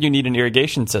 why should you need an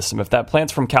irrigation system? If that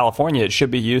plant's from California, it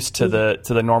should be used to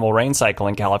the normal rain cycle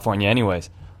in California anyways.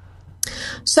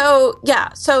 So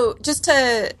just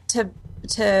to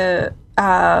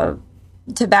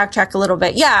backtrack a little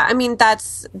bit. Yeah, I mean, that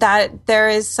there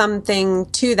is something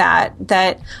to that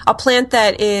a plant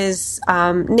that is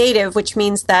native, which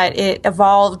means that it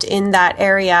evolved in that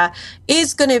area,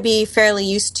 is going to be fairly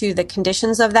used to the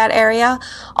conditions of that area.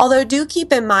 Although do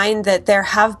keep in mind that there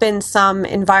have been some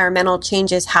environmental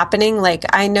changes happening. Like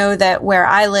I know that where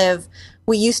I live,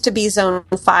 we used to be zone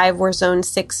 5, we're zone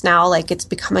 6 now. Like it's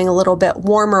becoming a little bit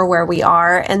warmer where we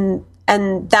are. And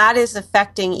that is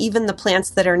affecting even the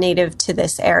plants that are native to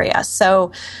this area.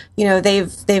 So,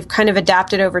 they've kind of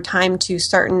adapted over time to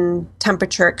certain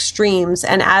temperature extremes.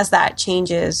 And as that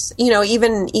changes,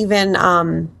 even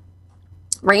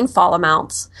rainfall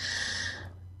amounts.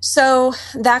 So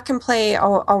that can play a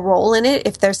role in it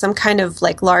if there's some kind of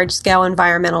like large scale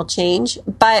environmental change.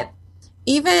 But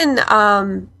even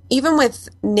with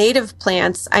native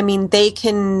plants, I mean, they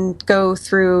can go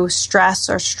through stress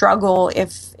or struggle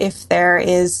if there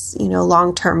is,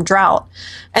 long-term drought.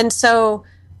 And so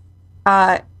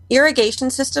irrigation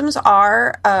systems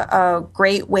are a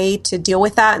great way to deal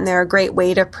with that, and they're a great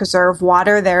way to preserve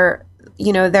water. They're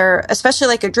especially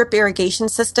like a drip irrigation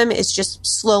system is just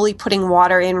slowly putting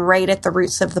water in right at the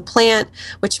roots of the plant,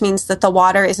 which means that the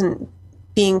water isn't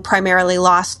being primarily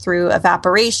lost through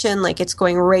evaporation, like it's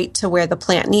going right to where the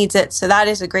plant needs it. So that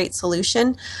is a great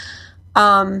solution.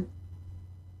 There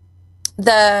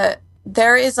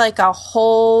is like a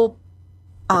whole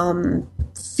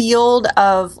field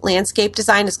of landscape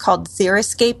design. It's called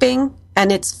xeriscaping,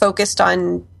 and it's focused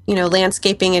on,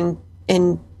 landscaping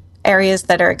in areas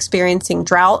that are experiencing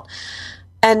drought.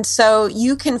 And so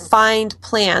you can find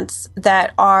plants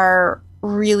that are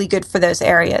really good for those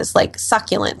areas. Like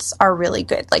succulents are really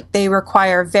good. Like they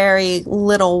require very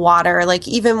little water. Like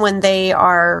even when they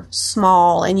are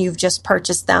small and you've just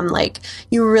purchased them, like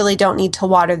you really don't need to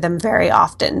water them very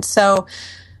often. So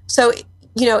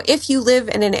if you live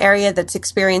in an area that's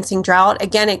experiencing drought,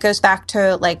 again, it goes back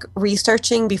to like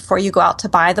researching before you go out to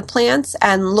buy the plants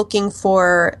and looking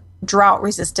for drought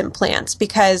resistant plants,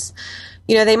 because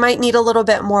they might need a little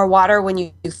bit more water when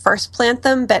you first plant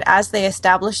them, but as they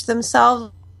establish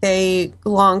themselves, they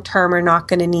long-term are not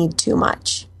going to need too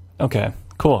much. Okay,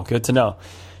 cool. Good to know.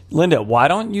 Linda, why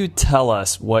don't you tell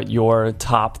us what your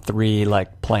top 3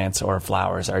 like plants or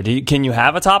flowers are? Can you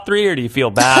have a top 3, or do you feel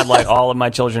bad like all of my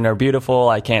children are beautiful?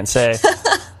 I can't say.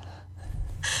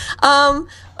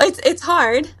 It's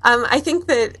hard. I think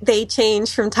that they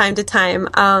change from time to time.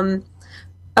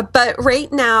 But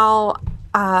right now,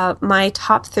 my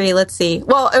top 3, let's see.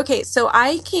 Well, okay, so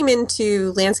I came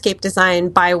into landscape design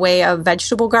by way of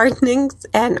vegetable gardening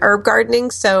and herb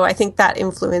gardening, so I think that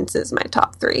influences my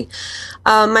top 3.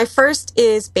 My first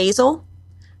is basil,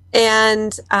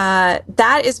 and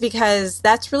that is because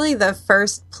that's really the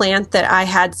first plant that I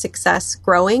had success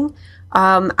growing.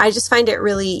 I just find it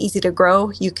really easy to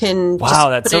grow. You can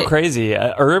that's so crazy.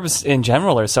 Herbs in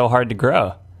general are so hard to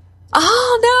grow.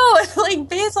 Oh, no, like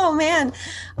basil, man.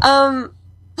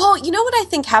 Well, you know what I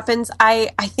think happens? I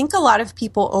think a lot of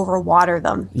people overwater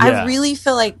them. Yeah, I really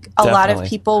feel like a lot of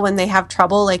people, when they have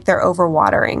trouble, like they're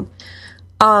overwatering.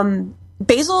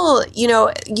 Basil,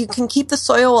 you can keep the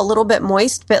soil a little bit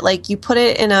moist, but like you put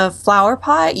it in a flower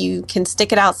pot, you can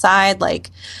stick it outside,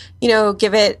 like,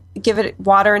 give it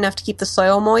water enough to keep the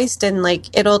soil moist, and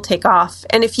like it'll take off.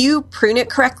 And if you prune it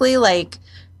correctly, like,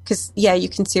 because you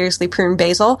can seriously prune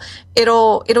basil,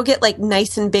 it'll get like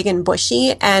nice and big and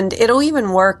bushy, and it'll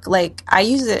even work. Like I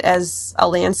use it as a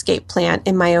landscape plant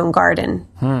in my own garden.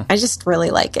 I just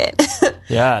really like it.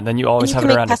 Yeah, and then you always have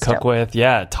it around to cook with.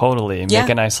 Yeah, totally. Make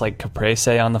a nice like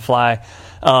caprese on the fly.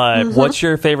 What's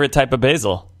your favorite type of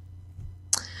basil?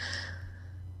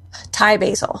 Thai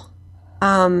basil.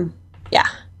 I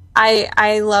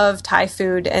love Thai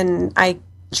food, and I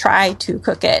try to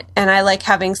cook it, and I like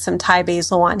having some Thai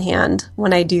basil on hand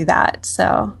when I do that.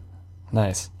 So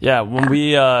nice. Yeah, when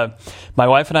we my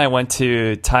wife and I went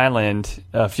to Thailand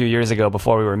a few years ago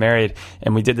before we were married,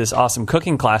 and we did this awesome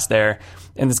cooking class there,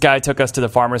 and this guy took us to the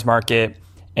farmer's market,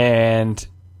 and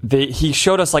he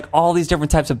showed us like all these different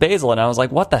types of basil, and I was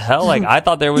like, what the hell? Like I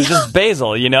thought there was just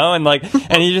basil, and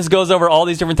he just goes over all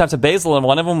these different types of basil, and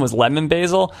one of them was lemon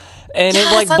basil, and it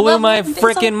like blew my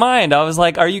freaking mind. I was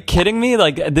like, are you kidding me?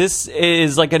 Like this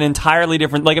is like an entirely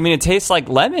different, like, I mean, it tastes like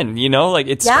lemon, like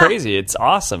it's crazy. It's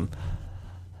awesome.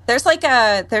 There's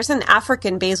an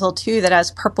African basil too that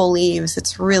has purple leaves.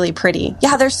 It's really pretty.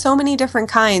 Yeah, there's so many different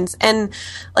kinds. And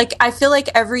like, I feel like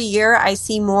every year I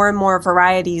see more and more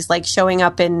varieties like showing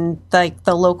up in like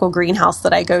the local greenhouse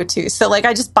that I go to. So like,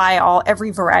 I just buy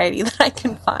every variety that I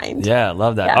can find. Yeah, I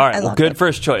love that. Yeah, all right, well, good it.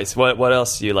 first choice. What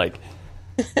else do you like?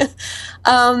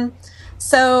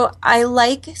 So I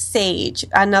like sage,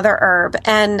 another herb.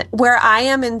 And where I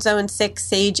am in zone 6,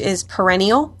 sage is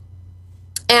perennial.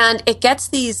 And it gets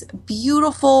these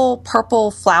beautiful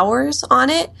purple flowers on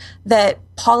it that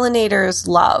pollinators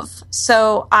love.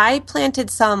 So I planted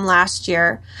some last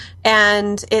year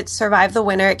and it survived the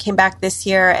winter. It came back this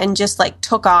year and just like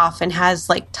took off and has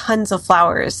like tons of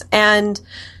flowers. And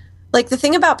like the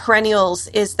thing about perennials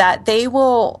is that they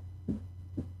will,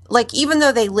 like, even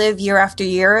though they live year after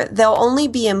year, they'll only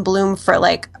be in bloom for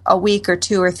like a week or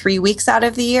 2 or 3 weeks out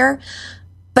of the year.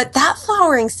 But that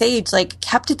flowering sage, like,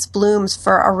 kept its blooms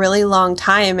for a really long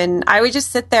time. And I would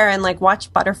just sit there and, like,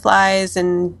 watch butterflies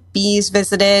and bees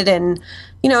visited. And,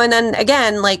 you know, and then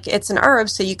again, like, it's an herb,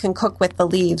 so you can cook with the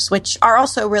leaves, which are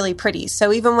also really pretty.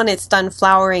 So even when it's done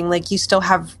flowering, like, you still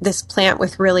have this plant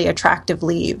with really attractive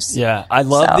leaves. Yeah, I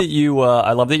love that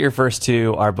I love that your first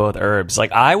two are both herbs.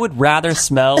 Like, I would rather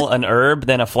smell an herb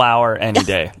than a flower any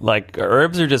day. Like,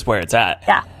 herbs are just where it's at.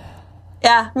 Yeah.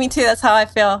 Yeah, me too. That's how I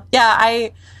feel. Yeah,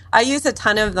 I use a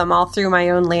ton of them all through my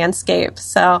own landscape.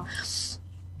 So,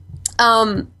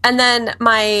 and then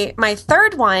my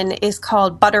third one is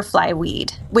called butterfly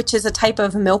weed, which is a type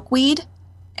of milkweed.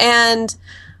 And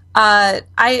I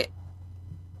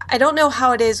don't know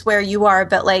how it is where you are,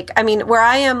 but like, I mean, where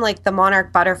I am, like the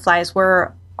monarch butterflies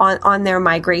were on their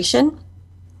migration.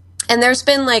 And there's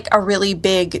been like a really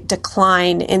big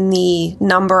decline in the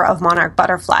number of monarch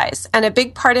butterflies. And a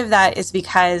big part of that is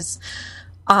because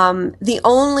the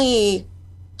only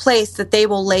place that they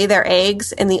will lay their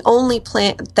eggs and the only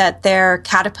plant that their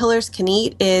caterpillars can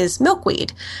eat is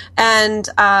milkweed. And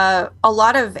a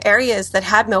lot of areas that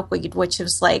had milkweed, which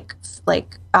is like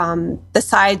the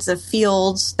sides of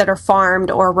fields that are farmed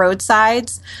or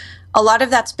roadsides, a lot of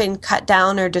that's been cut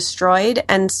down or destroyed.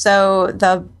 And so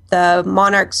the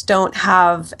monarchs don't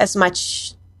have as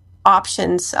much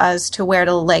options as to where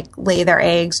to like lay their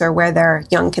eggs or where their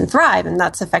young can thrive, and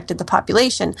that's affected the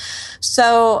population.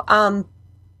 So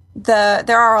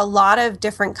there are a lot of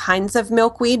different kinds of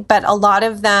milkweed, but a lot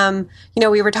of them, you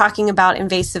know, we were talking about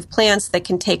invasive plants that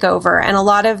can take over, and a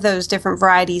lot of those different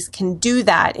varieties can do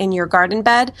that in your garden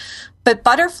bed. But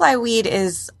butterfly weed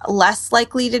is less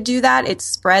likely to do that. It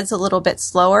spreads a little bit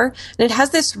slower, and it has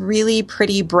this really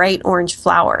pretty bright orange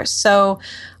flower. So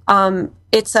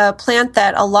it's a plant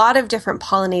that a lot of different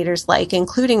pollinators like,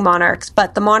 including monarchs,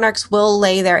 but the monarchs will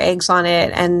lay their eggs on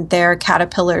it and their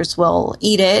caterpillars will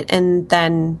eat it. And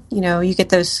then, you know, you get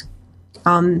those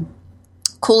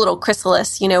cool little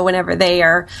chrysalis, you know, whenever they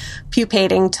are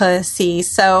pupating to see.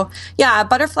 So yeah,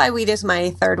 butterfly weed is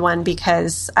my third one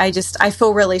because I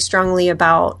feel really strongly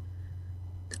about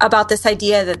this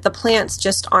idea that the plants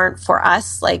just aren't for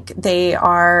us. Like they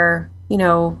are, you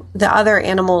know, the other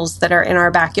animals that are in our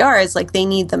backyards, like they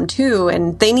need them too.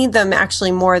 And they need them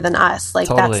actually more than us. Like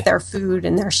Totally. That's their food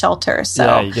and their shelter. So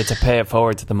yeah, you get to pay it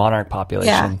forward to the monarch population.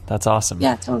 Yeah. That's awesome.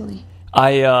 Yeah, totally.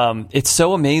 It's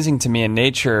so amazing to me in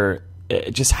nature,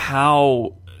 just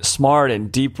how smart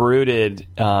and deep-rooted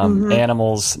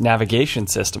animals' navigation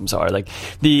systems are. Like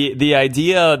the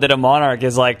idea that a monarch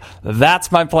is like,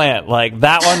 that's my plant, like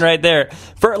that one right there.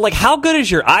 For like, how good is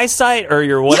your eyesight or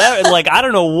your whatever? Like, I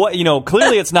don't know what, you know,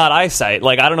 clearly it's not eyesight.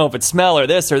 Like, I don't know if it's smell or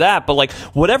this or that, but like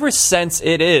whatever sense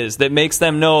it is that makes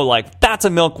them know like that's a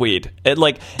milkweed. It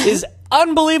like is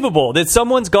unbelievable that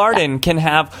someone's garden can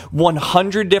have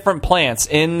 100 different plants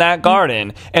in that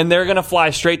garden and they're going to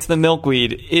fly straight to the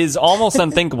milkweed is almost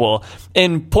unthinkable.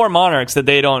 And poor monarchs that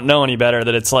they don't know any better,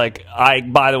 that it's like,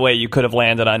 by the way, you could have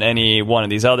landed on any one of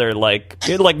these other, like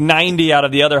 90 out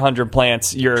of the other 100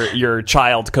 plants your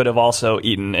child could have also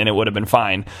eaten and it would have been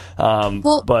fine.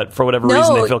 But for whatever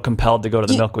reason, they feel compelled to go to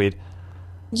the milkweed.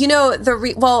 You know,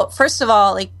 well, first of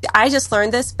all, like I just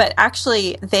learned this, but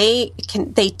actually they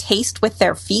taste with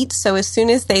their feet. So as soon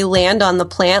as they land on the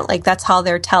plant, like that's how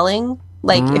they're telling,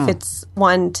 like if it's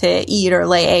one to eat or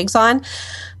lay eggs on.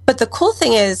 But the cool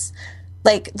thing is,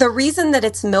 like the reason that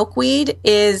it's milkweed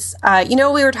is, you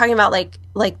know, we were talking about like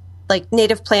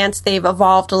native plants, they've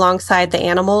evolved alongside the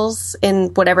animals in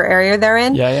whatever area they're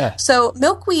in. Yeah, yeah. So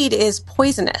milkweed is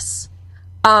poisonous.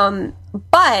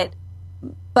 But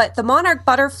But the monarch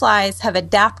butterflies have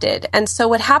adapted. And so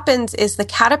what happens is the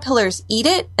caterpillars eat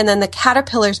it, and then the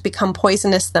caterpillars become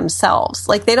poisonous themselves.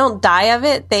 Like, they don't die of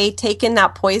it. They take in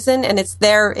that poison, and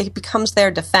it becomes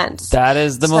their defense. That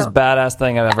is the most badass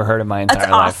thing I've ever heard in my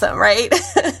entire life. That's awesome,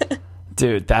 right?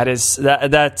 Dude,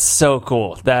 that's so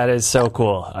cool. That is so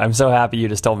cool. I'm so happy you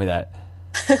just told me that.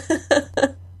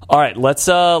 All right, let's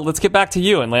get back to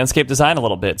you and landscape design a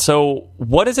little bit. So,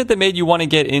 what is it that made you want to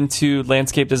get into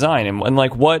landscape design, and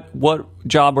like what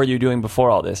job were you doing before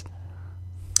all this?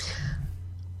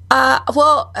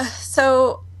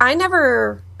 So I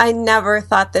never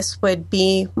thought this would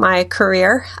be my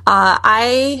career.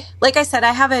 Like I said,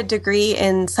 I have a degree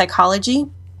in psychology.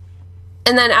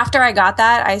 And then after I got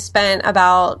that, I spent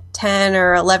about 10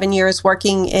 or 11 years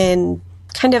working in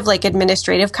kind of like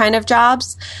administrative kind of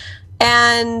jobs.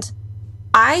 And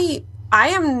I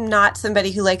am not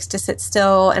somebody who likes to sit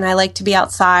still, and I like to be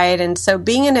outside. And so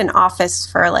being in an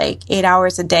office for like 8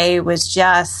 hours a day was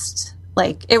just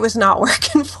like, it was not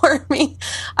working for me.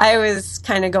 I was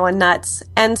kind of going nuts.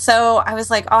 And so I was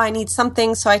like, oh, I need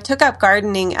something. So I took up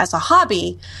gardening as a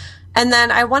hobby. And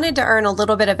then I wanted to earn a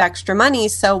little bit of extra money.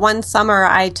 So one summer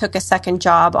I took a second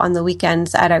job on the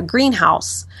weekends at a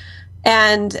greenhouse.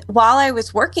 And while I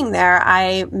was working there,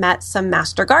 I met some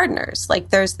master gardeners. Like,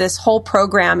 there's this whole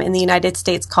program in the United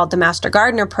States called the Master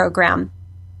Gardener Program.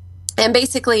 And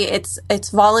basically it's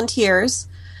volunteers,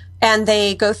 and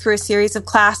they go through a series of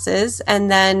classes, and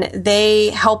then they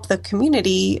help the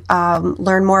community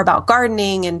learn more about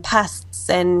gardening and pests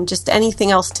and just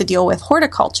anything else to deal with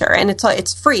horticulture. And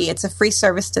it's free. It's a free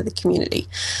service to the community.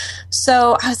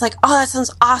 So I was like, oh, that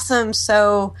sounds awesome.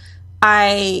 So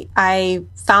I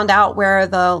found out where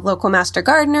the local Master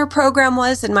Gardener program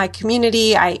was in my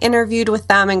community. I interviewed with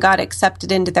them and got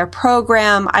accepted into their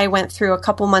program. I went through a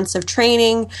couple months of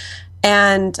training,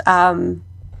 and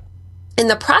in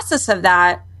the process of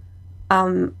that,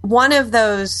 one of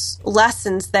those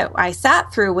lessons that I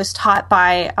sat through was taught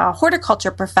by a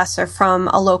horticulture professor from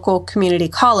a local community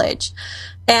college.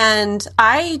 And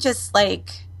I'm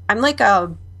like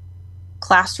a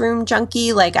classroom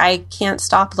junkie. Like, I can't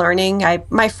stop learning.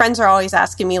 My friends are always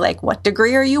asking me, like, what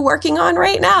degree are you working on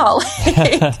right now?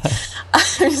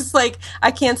 I was like,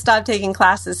 I can't stop taking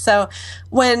classes. So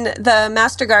when the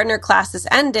Master Gardener classes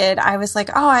ended, I was like,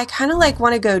 oh, I kind of like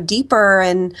want to go deeper.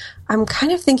 And I'm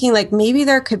kind of thinking like maybe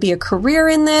there could be a career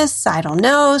in this. I don't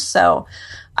know. So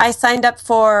I signed up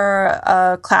for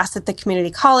a class at the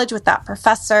community college with that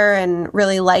professor and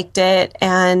really liked it.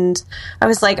 And I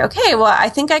was like, okay, well, I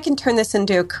think I can turn this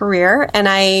into a career. And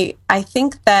I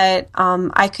think that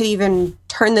I could even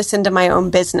turn this into my own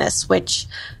business, which,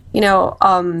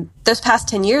 those past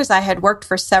 10 years, I had worked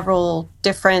for several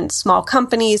different small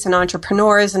companies and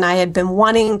entrepreneurs, and I had been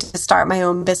wanting to start my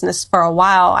own business for a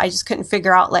while. I just couldn't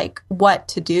figure out like what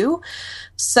to do.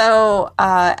 So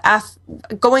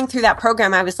going through that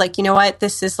program, I was like, you know what,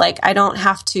 this is like, I don't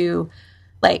have to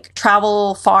like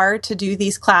travel far to do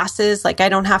these classes. Like, I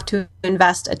don't have to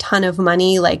invest a ton of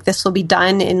money. Like, this will be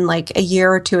done in like a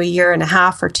year to a year and a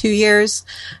half or 2 years.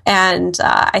 And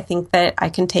I think that I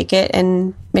can take it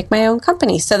and make my own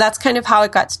company. So that's kind of how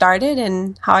it got started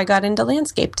and how I got into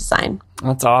landscape design.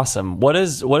 That's awesome. What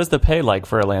is the pay like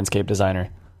for a landscape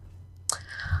designer?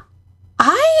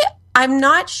 I'm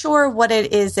not sure what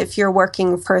it is if you're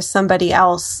working for somebody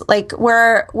else. Like,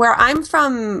 where I'm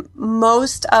from,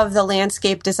 most of the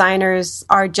landscape designers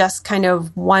are just kind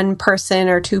of one person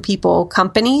or two people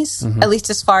companies, at least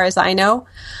as far as I know.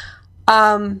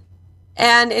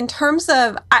 And in terms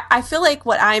of, I feel like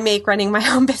what I make running my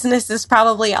own business is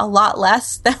probably a lot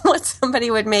less than what somebody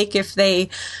would make if they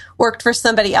worked for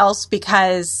somebody else,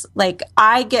 because like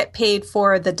I get paid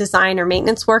for the design or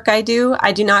maintenance work I do.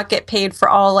 I do not get paid for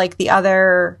all like the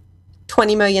other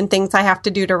 20 million things I have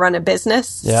to do to run a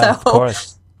business. Yeah, so, of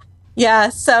course. Yeah.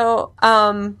 So,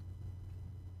 so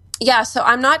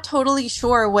I'm not totally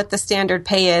sure what the standard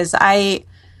pay is. I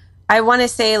want to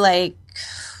say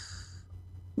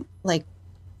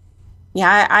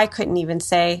I couldn't even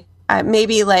say.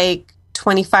 Maybe like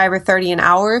 25 or 30 an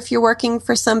hour if you're working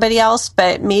for somebody else,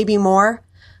 but maybe more.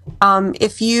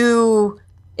 If you're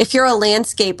a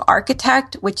landscape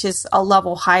architect, which is a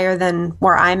level higher than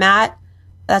where I'm at,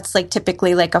 that's like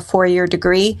typically like a 4-year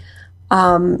degree.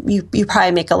 You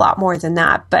probably make a lot more than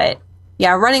that. But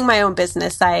yeah, running my own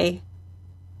business,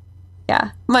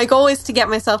 my goal is to get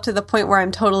myself to the point where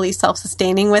I'm totally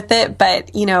self-sustaining with it.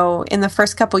 But, in the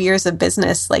first couple years of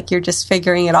business, like you're just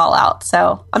figuring it all out.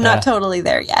 So I'm not totally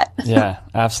there yet. Yeah,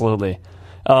 absolutely.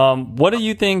 What do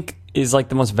you think is like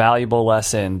the most valuable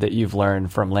lesson that you've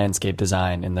learned from landscape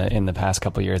design in the past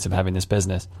couple years of having this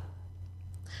business?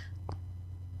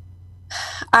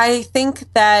 I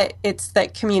think that it's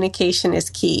that communication is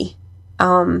key.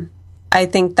 I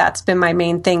think that's been my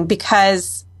main thing,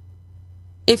 because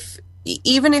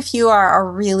even if you are a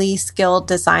really skilled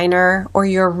designer or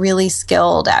you're really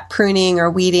skilled at pruning or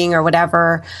weeding or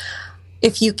whatever,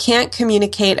 if you can't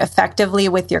communicate effectively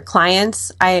with your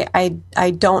clients, I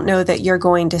don't know that you're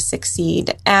going to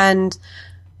succeed. And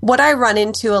what I run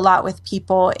into a lot with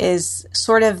people is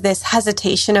sort of this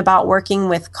hesitation about working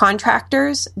with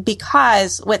contractors,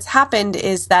 because what's happened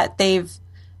is that they've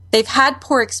had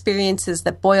poor experiences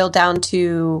that boil down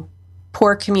to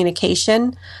poor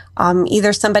communication.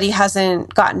 Either somebody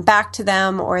hasn't gotten back to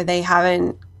them, or they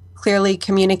haven't clearly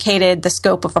communicated the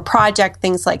scope of a project,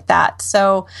 things like that.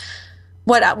 So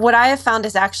what I have found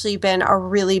has actually been a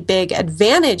really big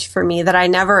advantage for me that I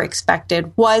never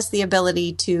expected was the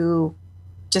ability to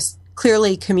just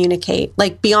clearly communicate,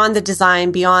 like beyond the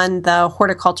design, beyond the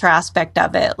horticulture aspect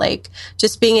of it, like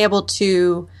just being able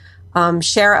to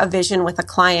share a vision with a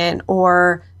client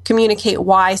or communicate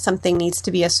why something needs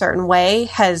to be a certain way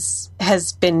has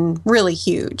been really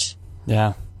huge.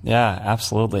 Yeah,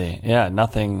 absolutely. Yeah,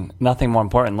 nothing more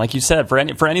important. Like you said, for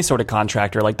any sort of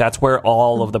contractor, like that's where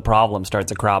all of the problems start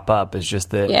to crop up. Is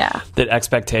just that that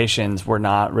expectations were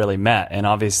not really met, and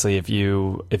obviously, if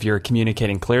you're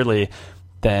communicating clearly,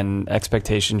 then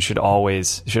expectations should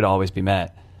always be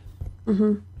met.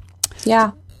 Mm-hmm.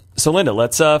 Yeah. So, Linda,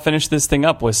 let's finish this thing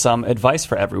up with some advice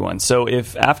for everyone. So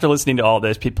if after listening to all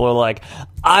this, people are like,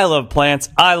 I love plants,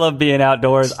 I love being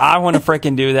outdoors, I want to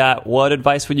frickin' do that, what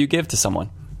advice would you give to someone?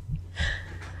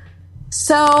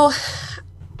 So,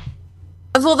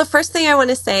 well, the first thing I want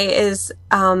to say is,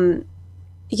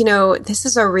 this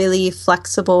is a really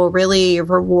flexible, really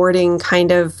rewarding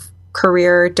kind of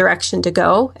career direction to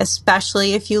go,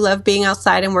 especially if you love being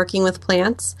outside and working with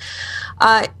plants.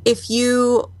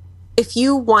 If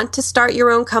you want to start your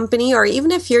own company, or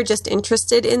even if you're just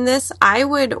interested in this, I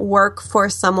would work for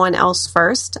someone else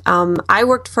first. I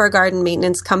worked for a garden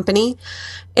maintenance company,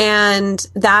 and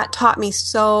that taught me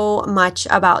so much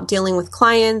about dealing with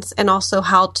clients and also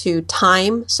how to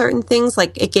time certain things.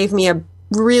 Like, it gave me a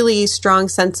really strong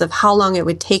sense of how long it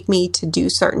would take me to do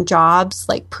certain jobs,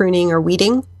 like pruning or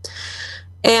weeding.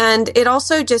 And it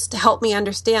also just helped me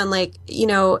understand, like,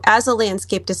 as a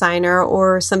landscape designer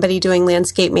or somebody doing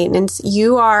landscape maintenance,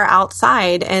 you are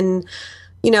outside and,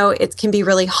 it can be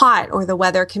really hot, or the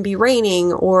weather can be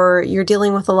raining, or you're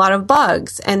dealing with a lot of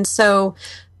bugs. And so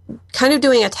kind of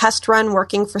doing a test run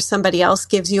working for somebody else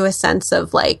gives you a sense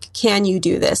of, like, can you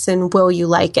do this and will you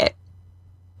like it?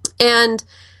 And,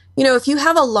 if you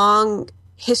have a long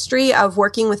history of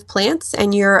working with plants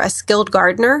and you're a skilled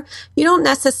gardener, you don't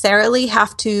necessarily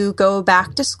have to go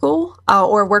back to school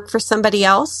or work for somebody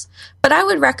else, but I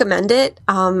would recommend it.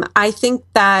 I think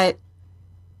that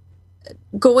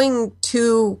going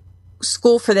to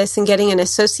school for this and getting an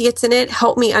associate's in it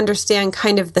helped me understand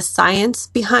kind of the science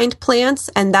behind plants,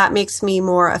 and that makes me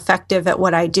more effective at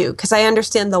what I do because I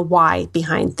understand the why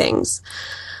behind things.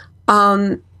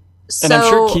 And I'm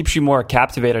sure it keeps you more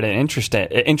captivated and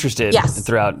interested yes.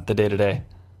 throughout the day-to-day.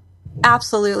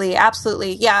 Absolutely.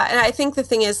 Yeah. And I think the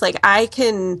thing is, like, I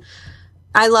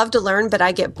love to learn, but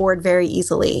I get bored very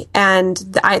easily. And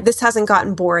this hasn't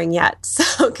gotten boring yet.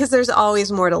 So, because there's always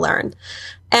more to learn.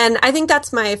 And I think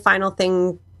that's my final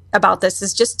thing about this,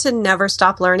 is just to never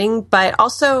stop learning, but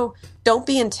also don't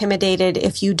be intimidated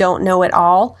if you don't know it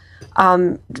all.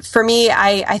 For me,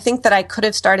 I think that I could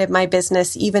have started my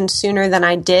business even sooner than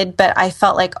I did, but I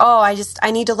felt like,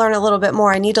 I need to learn a little bit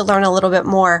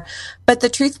more. But the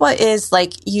truth is,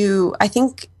 like, I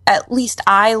think at least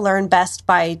I learn best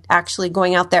by actually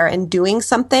going out there and doing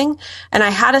something. And I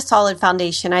had a solid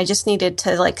foundation. I just needed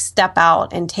to, like, step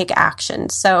out and take action.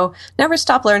 So never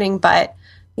stop learning, but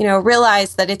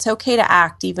realize that it's okay to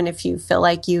act even if you feel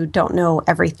like you don't know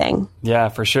everything. Yeah,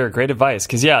 for sure. Great advice.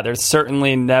 Because, there's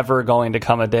certainly never going to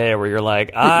come a day where you're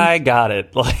like, I got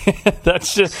it. Like,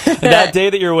 that's just, that day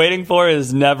that you're waiting for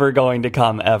is never going to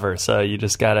come ever. So you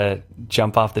just got to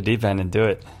jump off the deep end and do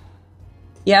it.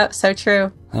 Yep, so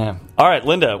true. Yeah. All right,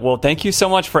 Linda. Well, thank you so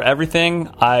much for everything.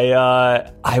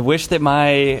 I wish that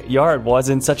my yard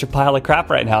wasn't such a pile of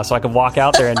crap right now, so I could walk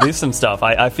out there and do some stuff.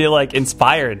 I feel like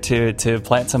inspired to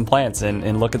plant some plants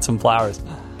and look at some flowers.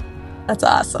 That's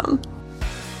awesome.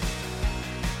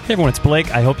 Hey everyone, it's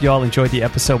Blake. I hope you all enjoyed the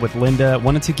episode with Linda.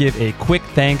 Wanted to give a quick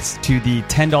thanks to the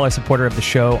 $10 supporter of the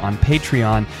show on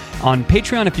Patreon. On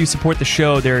Patreon, if you support the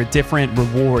show, there are different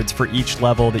rewards for each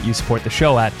level that you support the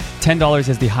show at. $10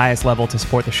 is the highest level to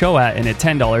support the show at, and at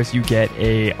 $10 you get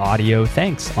a audio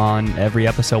thanks on every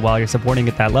episode while you're supporting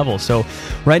at that level. So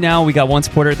right now we got one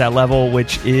supporter at that level,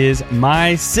 which is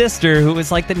my sister, who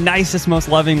is like the nicest, most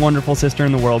loving, wonderful sister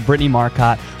in the world, Brittany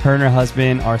Marcotte. Her and her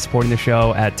husband are supporting the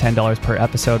show at $10 per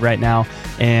episode right now.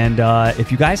 And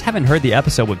if you guys haven't heard the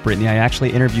episode with Brittany, I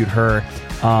actually interviewed her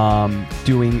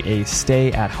doing a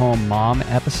stay-at-home mom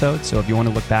episode. So if you want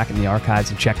to look back in the archives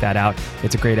and check that out,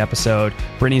 it's a great episode.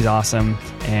 Brittany's awesome,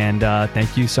 and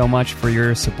thank you so much for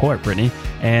your support, Brittany.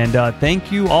 And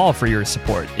thank you all for your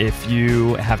support. If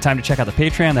you have time to check out the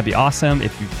Patreon, that'd be awesome.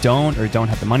 If you don't or don't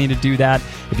have the money to do that,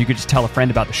 if you could just tell a friend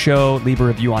about the show, leave a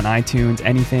review on iTunes,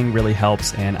 anything really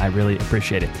helps, and I really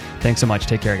appreciate it. Thanks so much.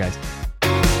 Take care, guys.